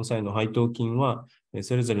ろんこの際の配当金は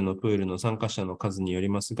それぞれのプールの参加者の数により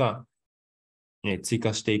ますが、追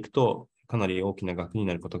加していくとかなり大きな額に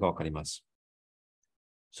なることがわかります。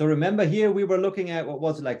So remember here we were looking at what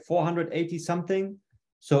was it, like 480 something.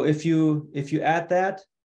 So if you add that,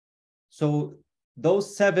 so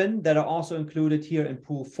those 7 that are also included here in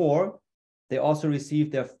pool 4, they also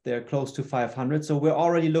received their close to 500. So we're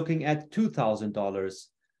already looking at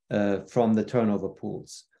 $2,000 from the turnover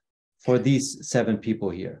pools for these 7 people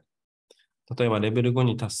here. 例えばレベル5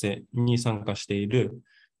に参加している、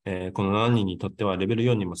この7人にとってはレベル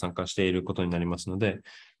4にも参加していることになりますので、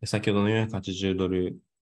先ほどの$480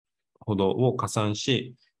ほどを加算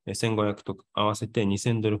し、1500と合わせて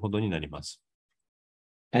$2000ほどになります。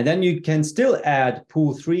And then you can still add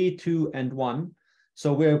pool 3, 2, and 1.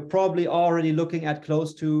 So we're probably already looking at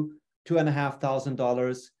close to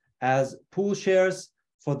 $2,500 as pool shares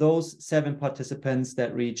for those 7 participants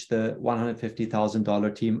that reach the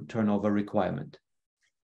 $150,000 team turnover requirement.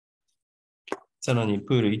 さらに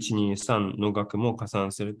プール1、2、3の額も加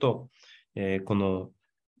算すると、この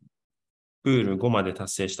プール5まで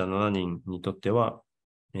達成した7人にとっては、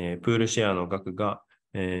プールシェアの額が、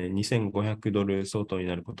$2,500相当に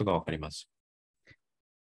なることがわかります。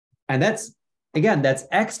And that's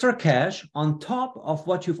extra cash on top of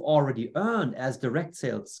what you've already earned as direct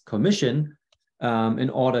sales commission in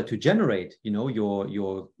order to generate,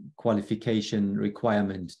 your qualification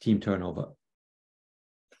requirement team turnover.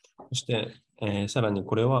 そして、さらに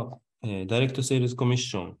これは、ダイレクトセールスコミッ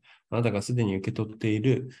ション、あなたがすでに受け取ってい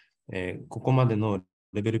る、ここまでの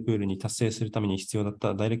レベルプールに達成するために必要だっ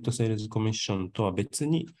たダイレクトセールスコミッションとは別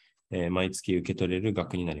に、毎月受け取れる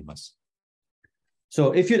額になります。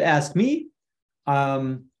So if you'd ask me,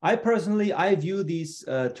 I view these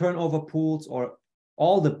turnover pools or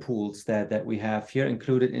all the pools that we have here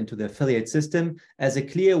included into the affiliate system as a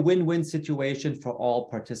clear win-win situation for all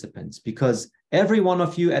participants, because every one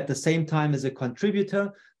of you at the same time is a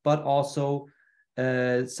contributor, but also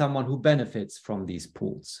someone who benefits from these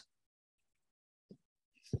pools.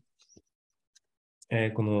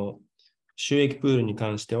 この収益プールに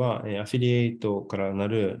関しては、アフィリエイトからな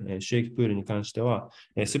る収益プールに関しては、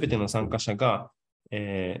すべての参加者が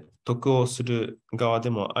得をする側で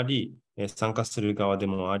もあり、参加する側で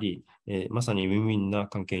もあり、まさにウィンウィンな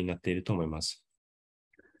関係になっていると思います。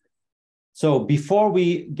So before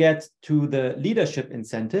we get to the leadership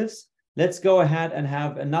incentives, let's go ahead and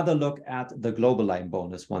have another look at the global line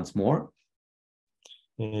bonus once more.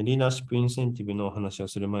 リーダーシップインセンティブのお話を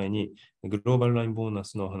する前に、グローバルラインボーナ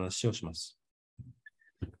スのお話をします。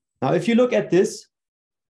Now, if you look at this,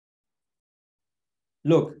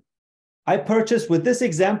 look, I purchased with this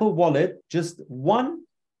example wallet just 1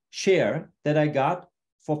 share that I got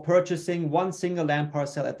for purchasing 1 single land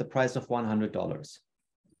parcel at the price of $100.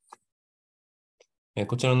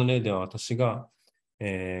 こちらの例では私が、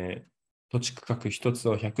土地区画1つ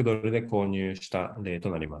を$100で購入した例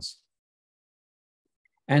となります。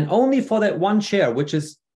And only for that 1 share, which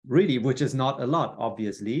is not a lot,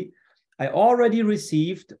 obviously, I already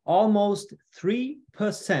received almost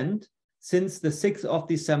 3% since the 6th of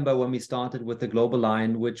December when we started with the global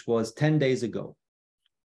line, which was 10 days ago.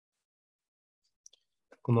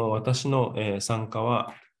 この私の、参加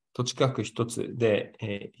は土地区画1つ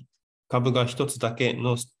で、株が1つだけ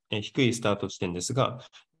の、低いスタート地点ですが、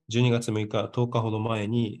12月6日、10日ほど前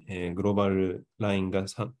に、グローバルラインが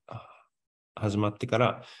始まってか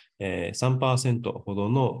ら、3% ほど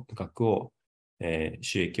の額を、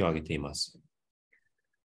収益を上げています。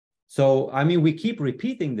So, I mean, we keep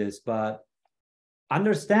repeating this, but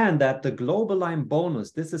understand that the global line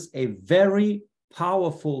bonus, this is a very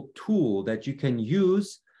powerful tool that you can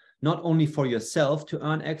use not only for yourself to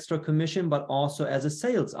earn extra commission, but also as a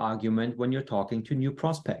sales argument when you're talking to new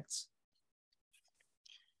prospects.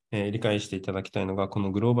 理解していただきたいのが、こ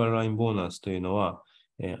のグローバルラインボーナスというのは、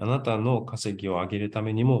あなたの稼ぎを上げるた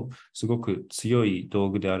めにもすごく強い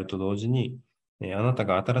道具であると同時に、あなた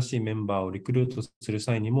が新しいメンバーをリクルートする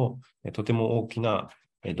際にもとても大きな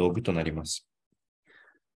道具となります。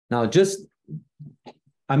Now,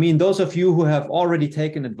 those of you who have already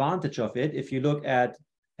taken advantage of it, if you look at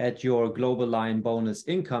your global line bonus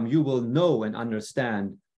income, you will know and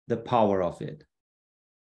understand the power of it.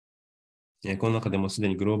 この中でもすで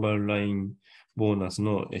にグローバルラインボーナス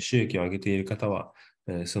の収益を上げている方は、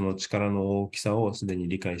その力の大きさをすでに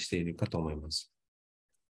理解しているかと思います。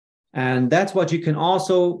And that's what you can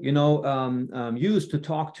also, use to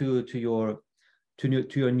talk to your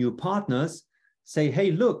new partners. Say,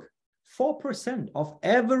 hey, look, 4% of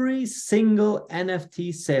every single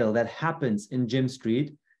NFT sale that happens in Jim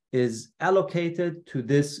Street is allocated to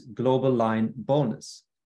this global line bonus.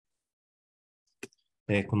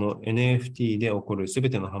 この NFT で起こるすべ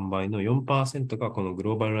ての販売の 4% がこのグ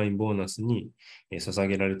ローバルラインボーナスに捧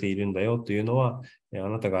げられているんだよというのは、あ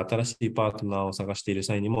なたが新しいパートナーを探している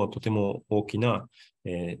際にもとても大きな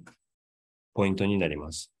ポイントになり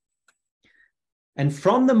ます。And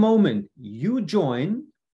from the moment you join,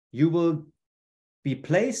 you will be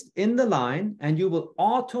placed in the line and you will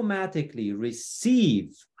automatically receive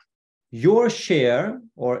your share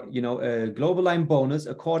or a global line bonus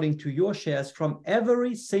according to your shares from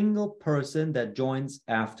every single person that joins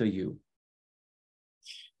after you.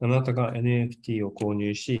 あなたが NFT を購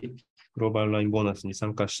入し、グローバルラインボーナスに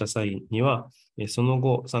参加した際には、その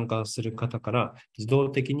後参加する方から自動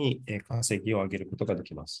的に稼ぎを上げることがで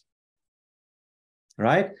きます。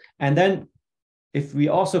Right? And then if we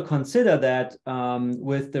also consider that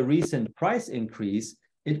with the recent price increase,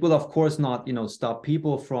 it will of course not, stop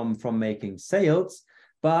people from making sales,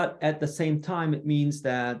 but at the same time, it means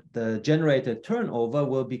that the generated turnover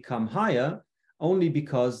will become higher only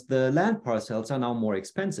because the land parcels are now more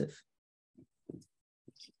expensive.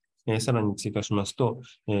 さらに追加しますと、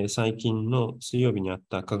最近の水曜日にあっ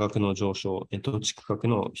た価格の上昇、土地価格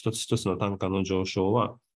の一つ一つの単価の上昇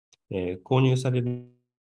は、購入される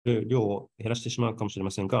量を減らしてしまうかもしれ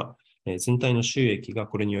ませんが、全体の収益が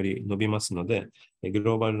これにより伸びますので、グ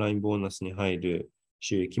ローバルラインボーナスに入る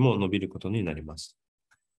収益も伸びることになります。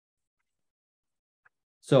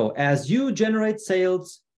So, as you generate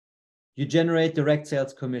sales, you generate direct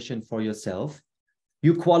sales commission for yourself,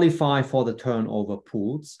 you qualify for the turnover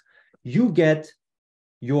pools, you get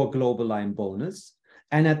your global line bonus,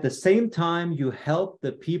 and at the same time, you help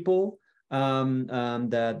the people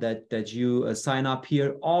that you sign up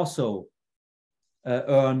here also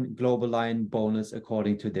earn global line bonus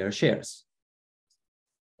according to their shares.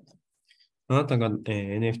 あなたが、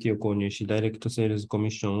NFT を購入し、ダイレクトセールスコミッ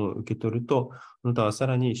ションを受け取ると、あなたはさ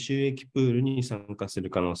らに収益プールに参加する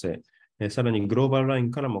可能性、さらにグローバルライ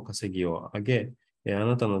ンからも稼ぎを上げ、あ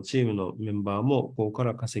なたのチームのメンバーもここか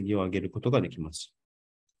ら稼ぎを上げることができます。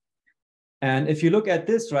And if you look at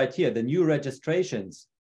this right here, the new registrations,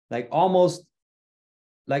 almost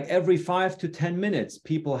every 5 to 10 minutes,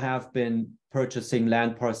 people have been purchasing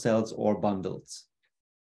land parcels or bundles.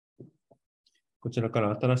 こちらか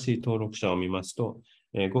ら新しい登録者を見ますと、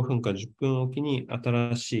5分か10分おきに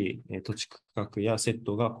新しい土地区画やセッ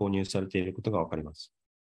トが購入されていることがわかります。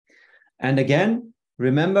And again,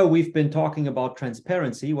 remember, we've been talking about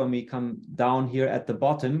transparency when we come down here at the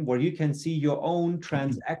bottom, where you can see your own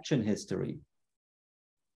transaction history.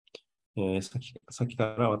 さっき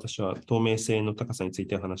から私は透明性の高さについ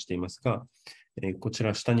て話していますが、こち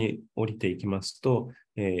ら下に降りていきますと、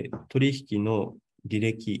取引の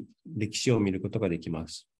歴史を見ることができま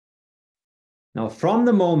す。Now, from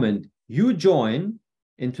the moment you join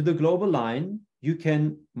into the global line, you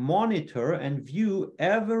can monitor and view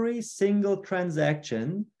every single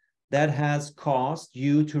transaction that has caused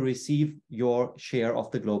you to receive your share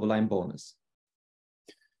of the global line bonus.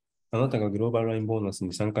 あなたがグローバルラインボーナス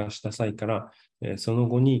に参加した際から、その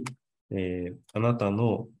後に、あなた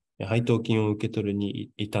の配当金を受け取るに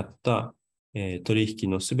至った、取引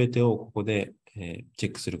のすべてをここで、チェ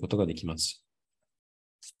ックすることができます。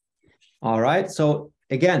All right. So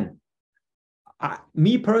again,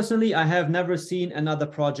 me personally, I have never seen another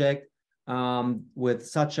project with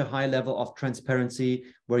such a high level of transparency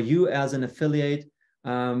where you as an affiliate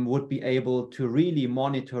would be able to really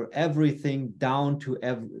monitor everything down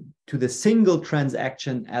to the single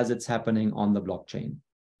transaction as it's happening on the blockchain.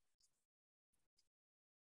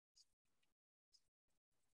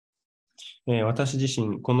 私自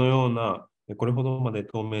身、このようなこれほどまで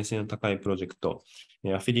透明性の高いプロジェクト、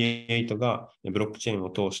アフィリエイトがブロックチェーンを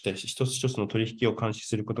通して一つ一つの取引を監視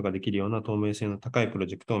することができるような透明性の高いプロ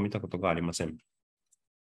ジェクトを見たことがありません。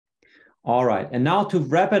All right. And now to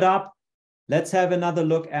wrap it up, let's have another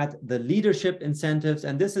look at the leadership incentives.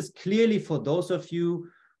 And this is clearly for those of you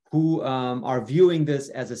who are viewing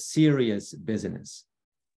this as a serious business.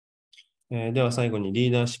 では最後にリ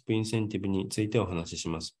ーダーシップインセンティブについてお話しし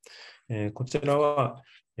ます。こちらは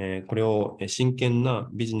これを真剣な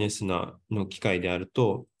ビジネスの機会である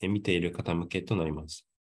と見ている方向けとなります。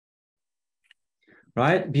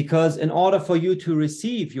Right? Because in order for you to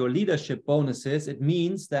receive your leadership bonuses, it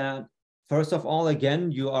means that, first of all,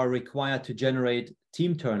 again, you are required to generate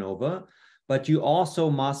team turnover, but you also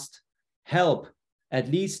must help at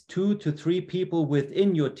least 2 to 3 people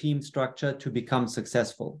within your team structure to become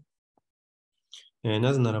successful.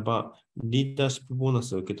 なぜならば、リーダーシップボーナ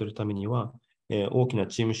スを受け取るためには、大きな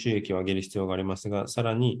チーム収益を上げる必要がありますが、さ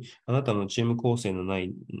らにあなたのチーム構成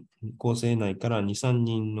内から2、3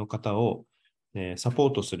人の方をサポ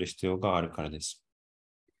ートする必要があるからです。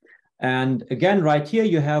And again, right here,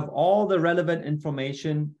 you have all the relevant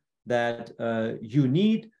information that you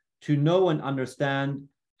need to know and understand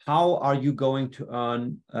how are you going to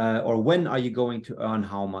earn or when are you going to earn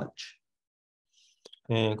how much.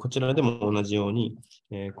 こちらでも同じように、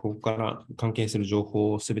ここから関係する情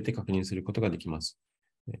報をすべて確認することができます。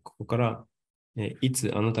ここから、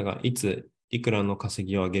あなたがいついくらの稼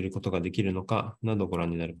ぎを上げることができるのかなどご覧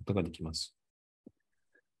になることができます。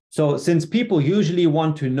So since people usually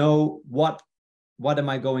want to know what am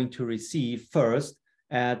I going to receive first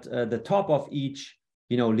at the top of each,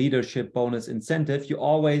 leadership bonus incentive, you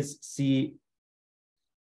always see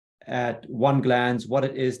at one glance what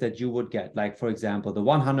it is that you would get. Like, for example, the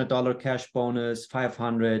 $100 cash bonus,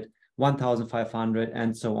 500, 1,500,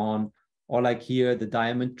 and so on. Or like here, the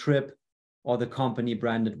diamond trip or the company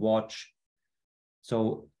branded watch.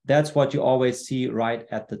 So that's what you always see right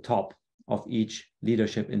at the top of each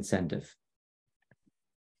leadership incentive.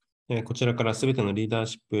 こちらからすべてのリーダー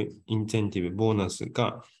シップインセンティブ、ボーナス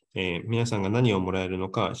が、皆さんが何をもらえるの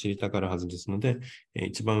か知りたがるはずですので、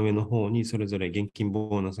一番上の方にそれぞれ現金ボ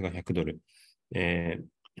ーナスが$100、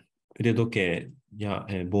腕時計や、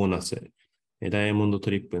ボーナス、ダイヤモンドト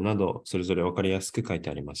リップなど、それぞれ分かりやすく書いて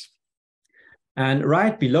あります。And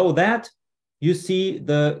right below that, you see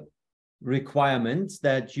the requirements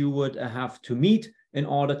that you would have to meet in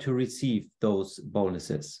order to receive those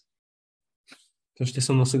bonuses. そして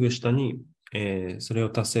そのすぐ下に、それを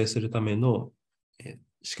達成するための、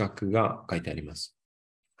資格が書いてあります。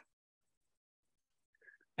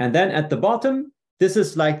And then at the bottom, this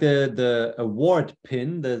is like the award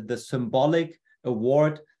pin, the symbolic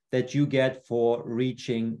award that you get for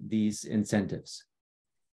reaching these incentives.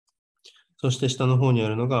 そして下の方にあ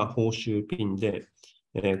るのが報酬ピンで、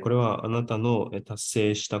これはあなたの達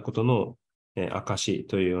成したことの証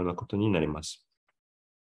というようなことになります。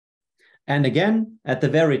And again, at the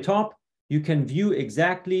very top, you can view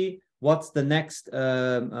exactly what's the next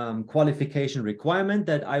qualification requirement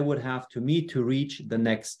that I would have to meet to reach the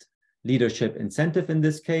next leadership incentive in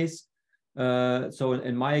this case. So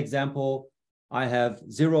in my example, I have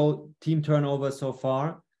 0 team turnover so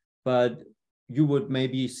far, but you would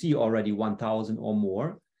maybe see already 1,000 or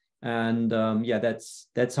more. And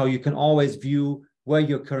that's how you can always view where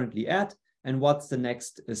you're currently at and what's the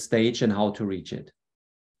next stage and how to reach it.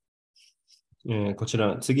 こち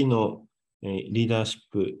ら、次のリーダーシッ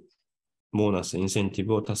プ、ボーナス、インセンティ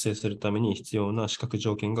ブを達成するために必要な資格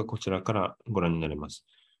条件がこちらからご覧になれます。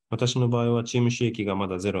私の場合はチーム収益がま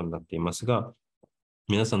だ0になっていますが、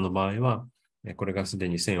皆さんの場合はこれがすで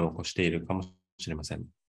に1000を超しているかもしれません。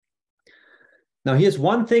Now, here's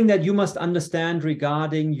one thing that you must understand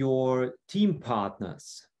regarding your team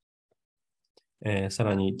partners. さ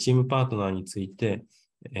らに、チームパートナーについて、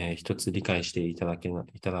一つ理解していただ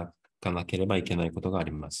かなければいけないことがあ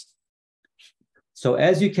ります。So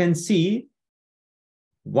as you can see,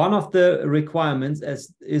 one of the requirements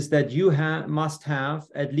is that you must have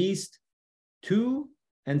at least 2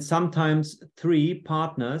 and sometimes 3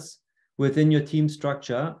 partners within your team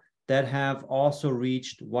structure that have also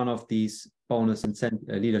reached one of these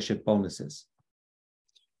leadership bonuses.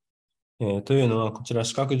 というのは、こちら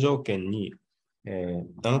資格条件に、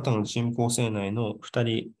あなたのチーム構成内の2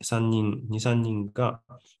人、3人、2、3人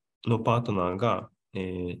のパートナーが、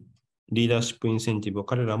リーダーシップインセンティブを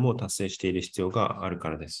彼らも達成している必要があるか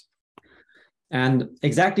らです。And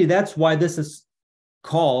exactly that's why this is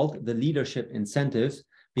called the leadership incentives,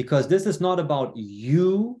 because this is not about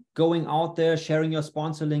you going out there, sharing your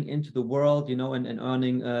sponsor link into the world, and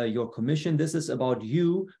earning your commission. This is about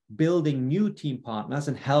you building new team partners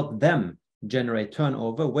and help them generate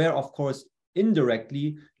turnover, where, of course,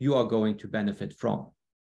 indirectly you are going to benefit from.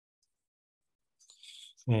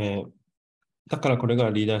 だからこれが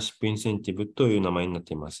リーダーシップインセンティブという名前になっ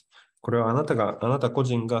ています。これはあなた個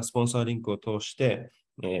人がスポンサーリンクを通して、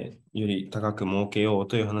より高く儲けよう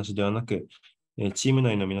という話ではなく、チーム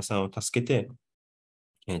内の皆さんを助けて、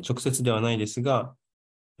直接ではないですが、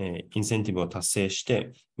インセンティブを達成し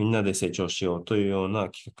てみんなで成長しようというような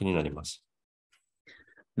企画になります。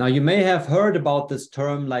Now you may have heard about this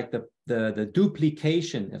term like the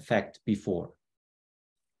duplication effect before.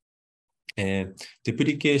 デプ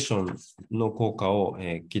リケーションの効果を、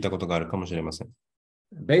聞いたことがあるかもしれません。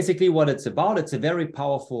Basically what it's about, it's a very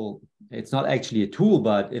powerful, it's not actually a tool,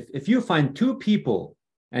 but if you find 2 people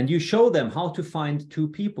and you show them how to find 2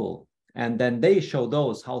 people, and then they show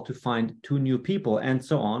those how to find 2 new people, and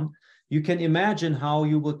so on, you can imagine how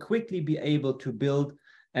you will quickly be able to build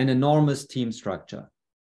an enormous team structure.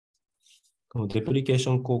 このデプリケーシ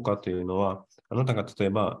ョン効果というのは、あなたが例え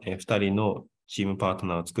ば、2人のチームパート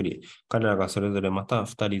ナーを作り、彼らがそれぞれまた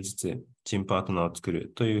2人ずつチームパートナーを作る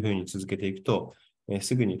というふうに続けていくと、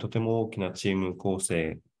すぐにとても大きなチーム構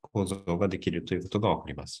造ができるということがわか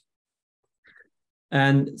ります。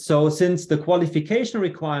And so since the qualification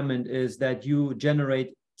requirement is that you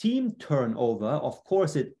generate team turnover, of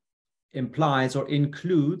course it implies or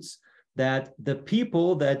includes that the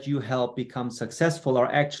people that you help become successful are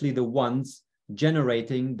actually the ones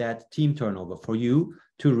generating that team turnover for you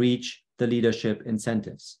to reach the leadership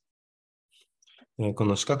incentives. こ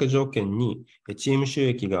の資格条件にチーム収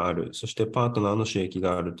益がある、そしてパートナーの収益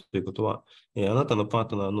があるということは、あなたのパー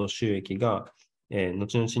トナーの収益が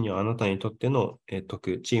後々にはあなたにとっての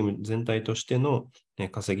得、チーム全体としての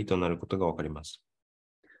稼ぎとなることがわかります。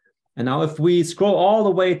And now if we scroll all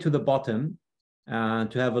the way to the bottom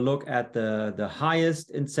to have a look at the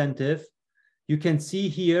highest incentive, you can see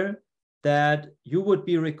here that you would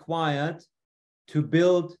be required to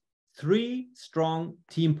build 3 strong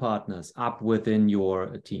team partners up within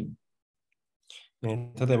your team.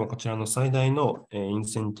 例えばこちらの最大のイン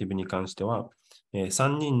センティブに関しては、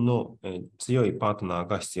3人の強いパートナー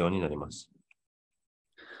が必要になります。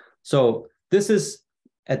So this is,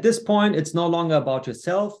 at this point, it's no longer about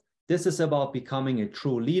yourself. This is about becoming a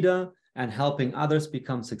true leader and helping others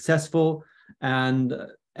become successful. And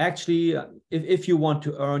actually, if you want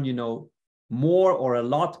to earn, more or a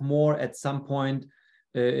lot more at some point,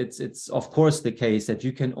 it's of course the case that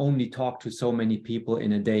you can only talk to so many people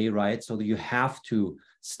in a day, right? So you have to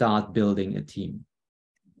start building a team.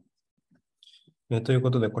 という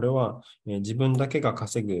ことで、これは自分だけが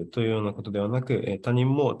稼ぐというようなことではなく、他人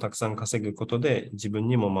もたくさん稼ぐことで自分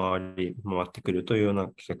にも回ってくるというような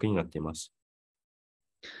企画になっています。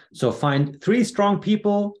So find 3 strong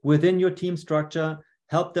people within your team structure,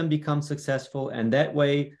 help them become successful, and that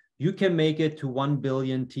way you can make it to 1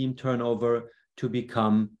 billion team turnover to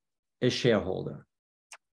become a shareholder.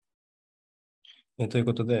 という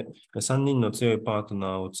ことで、3人の強いパート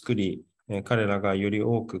ナーを作り、彼らがより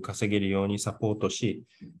多く稼げるようにサポートし、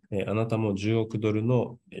あなたも10億ドル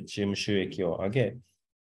のチーム収益を上げ、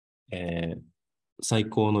最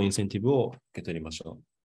高のインセンティブを受け取りましょ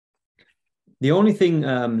う。The only thing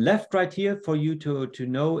left right here for you to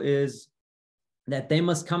know is that they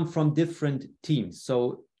must come from different teams.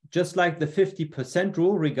 So just like the 50%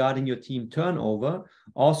 rule regarding your team turnover,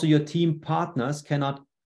 also your team partners cannot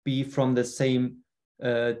be from the same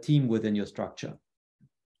team within your structure.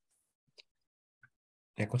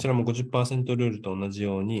 こちらも 50% ルールと同じ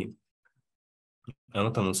ように、あ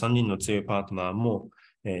なたの3人の強いパートナーも、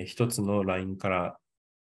一つのラインから、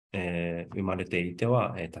生まれていて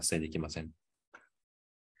は、達成できません。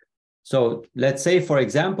So let's say, for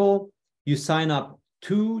example, you sign up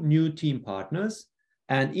 2 new team partners,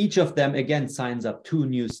 and each of them again signs up 2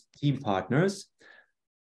 new team partners.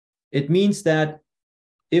 It means that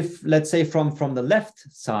if, let's say, from the left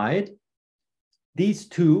side, these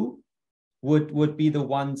 2 would be the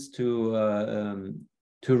ones to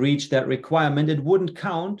reach that requirement, it wouldn't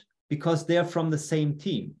count because they're from the same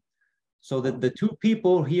team. So that the 2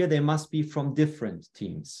 people here, they must be from different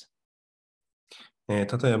teams. 例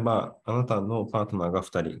えば、あなたのパートナーが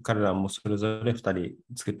2人、彼らもそれぞれ2人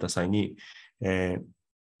作った際に、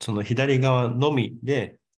その左側のみ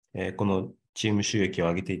で、このチーム収益を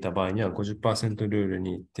上げていた場合には 50% ルール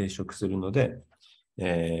に抵触するので、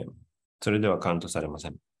それではカウントされませ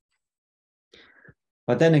ん。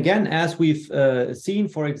But then again, as we've seen,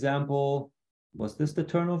 for example, was this the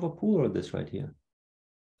turnover pool or this right here?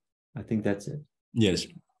 I think that's it. Yes.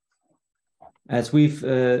 As we've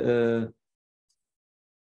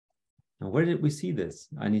now, where did we see this?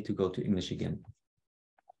 I need to go to English again.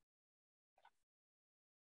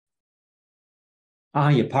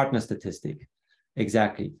 Yeah, partner statistic.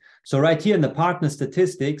 Exactly. So right here in the partner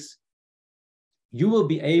statistics, you will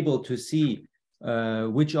be able to see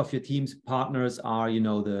which of your team's partners are,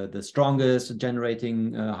 the strongest,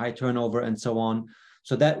 generating high turnover and so on.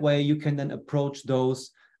 So that way you can then approach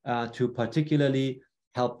those to particularly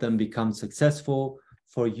help them become successful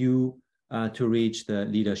for you to reach the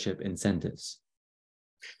leadership incentives.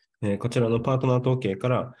 こちらのパートナー統計か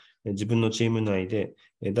ら自分のチーム内で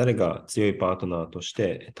誰が強いパートナーとし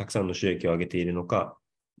てたくさんの収益を上げているのか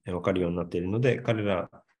分かるようになっているので、彼ら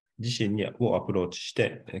自身をアプローチし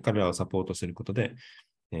て彼らをサポートすることで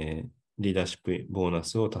リーダーシップボーナ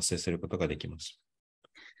スを達成することができます。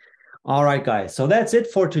All right, guys. So that's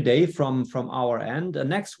it for today from our end.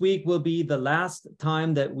 Next week will be the last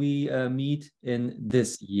time that we meet in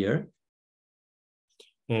this year.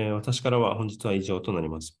 私からは本日は以上となり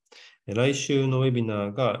ます。来週のウェビナ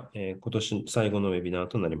ーが今年最後のウェビナー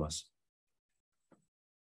となります。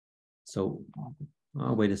So,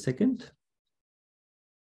 wait a second.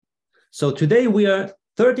 So today we are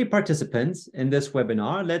 30 participants in this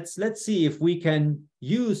webinar. Let's see if we can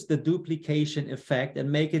use the duplication effect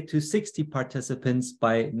and make it to 60 participants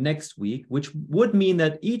by next week, which would mean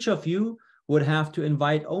that each of you would have to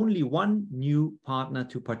invite only one new partner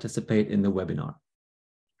to participate in the webinar.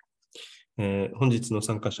 本日の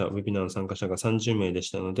参加者、ウェビナーの参加者が30名で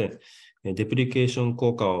したので、デプリケーション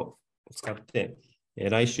効果を使って、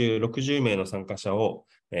来週60名の参加者を、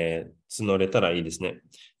募れたらいいですね。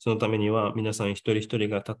そのためには皆さん一人一人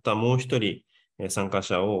がたったもう一人、参加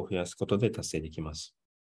者を増やすことで達成できます。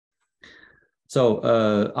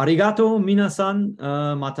So, ありがとう皆さん、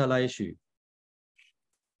また来週。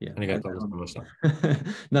ありがとうございました。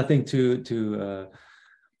Nothing to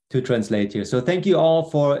translate here. So thank you all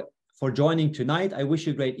for joining tonight. I wish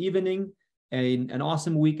you a great evening, an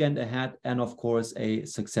awesome weekend ahead, and of course a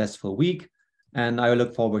successful week. And I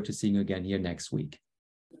look forward to seeing you again here next week.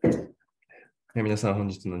 皆さん本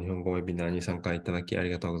日の日本語ウェビナーに参加いただきあり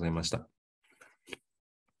がとうございました。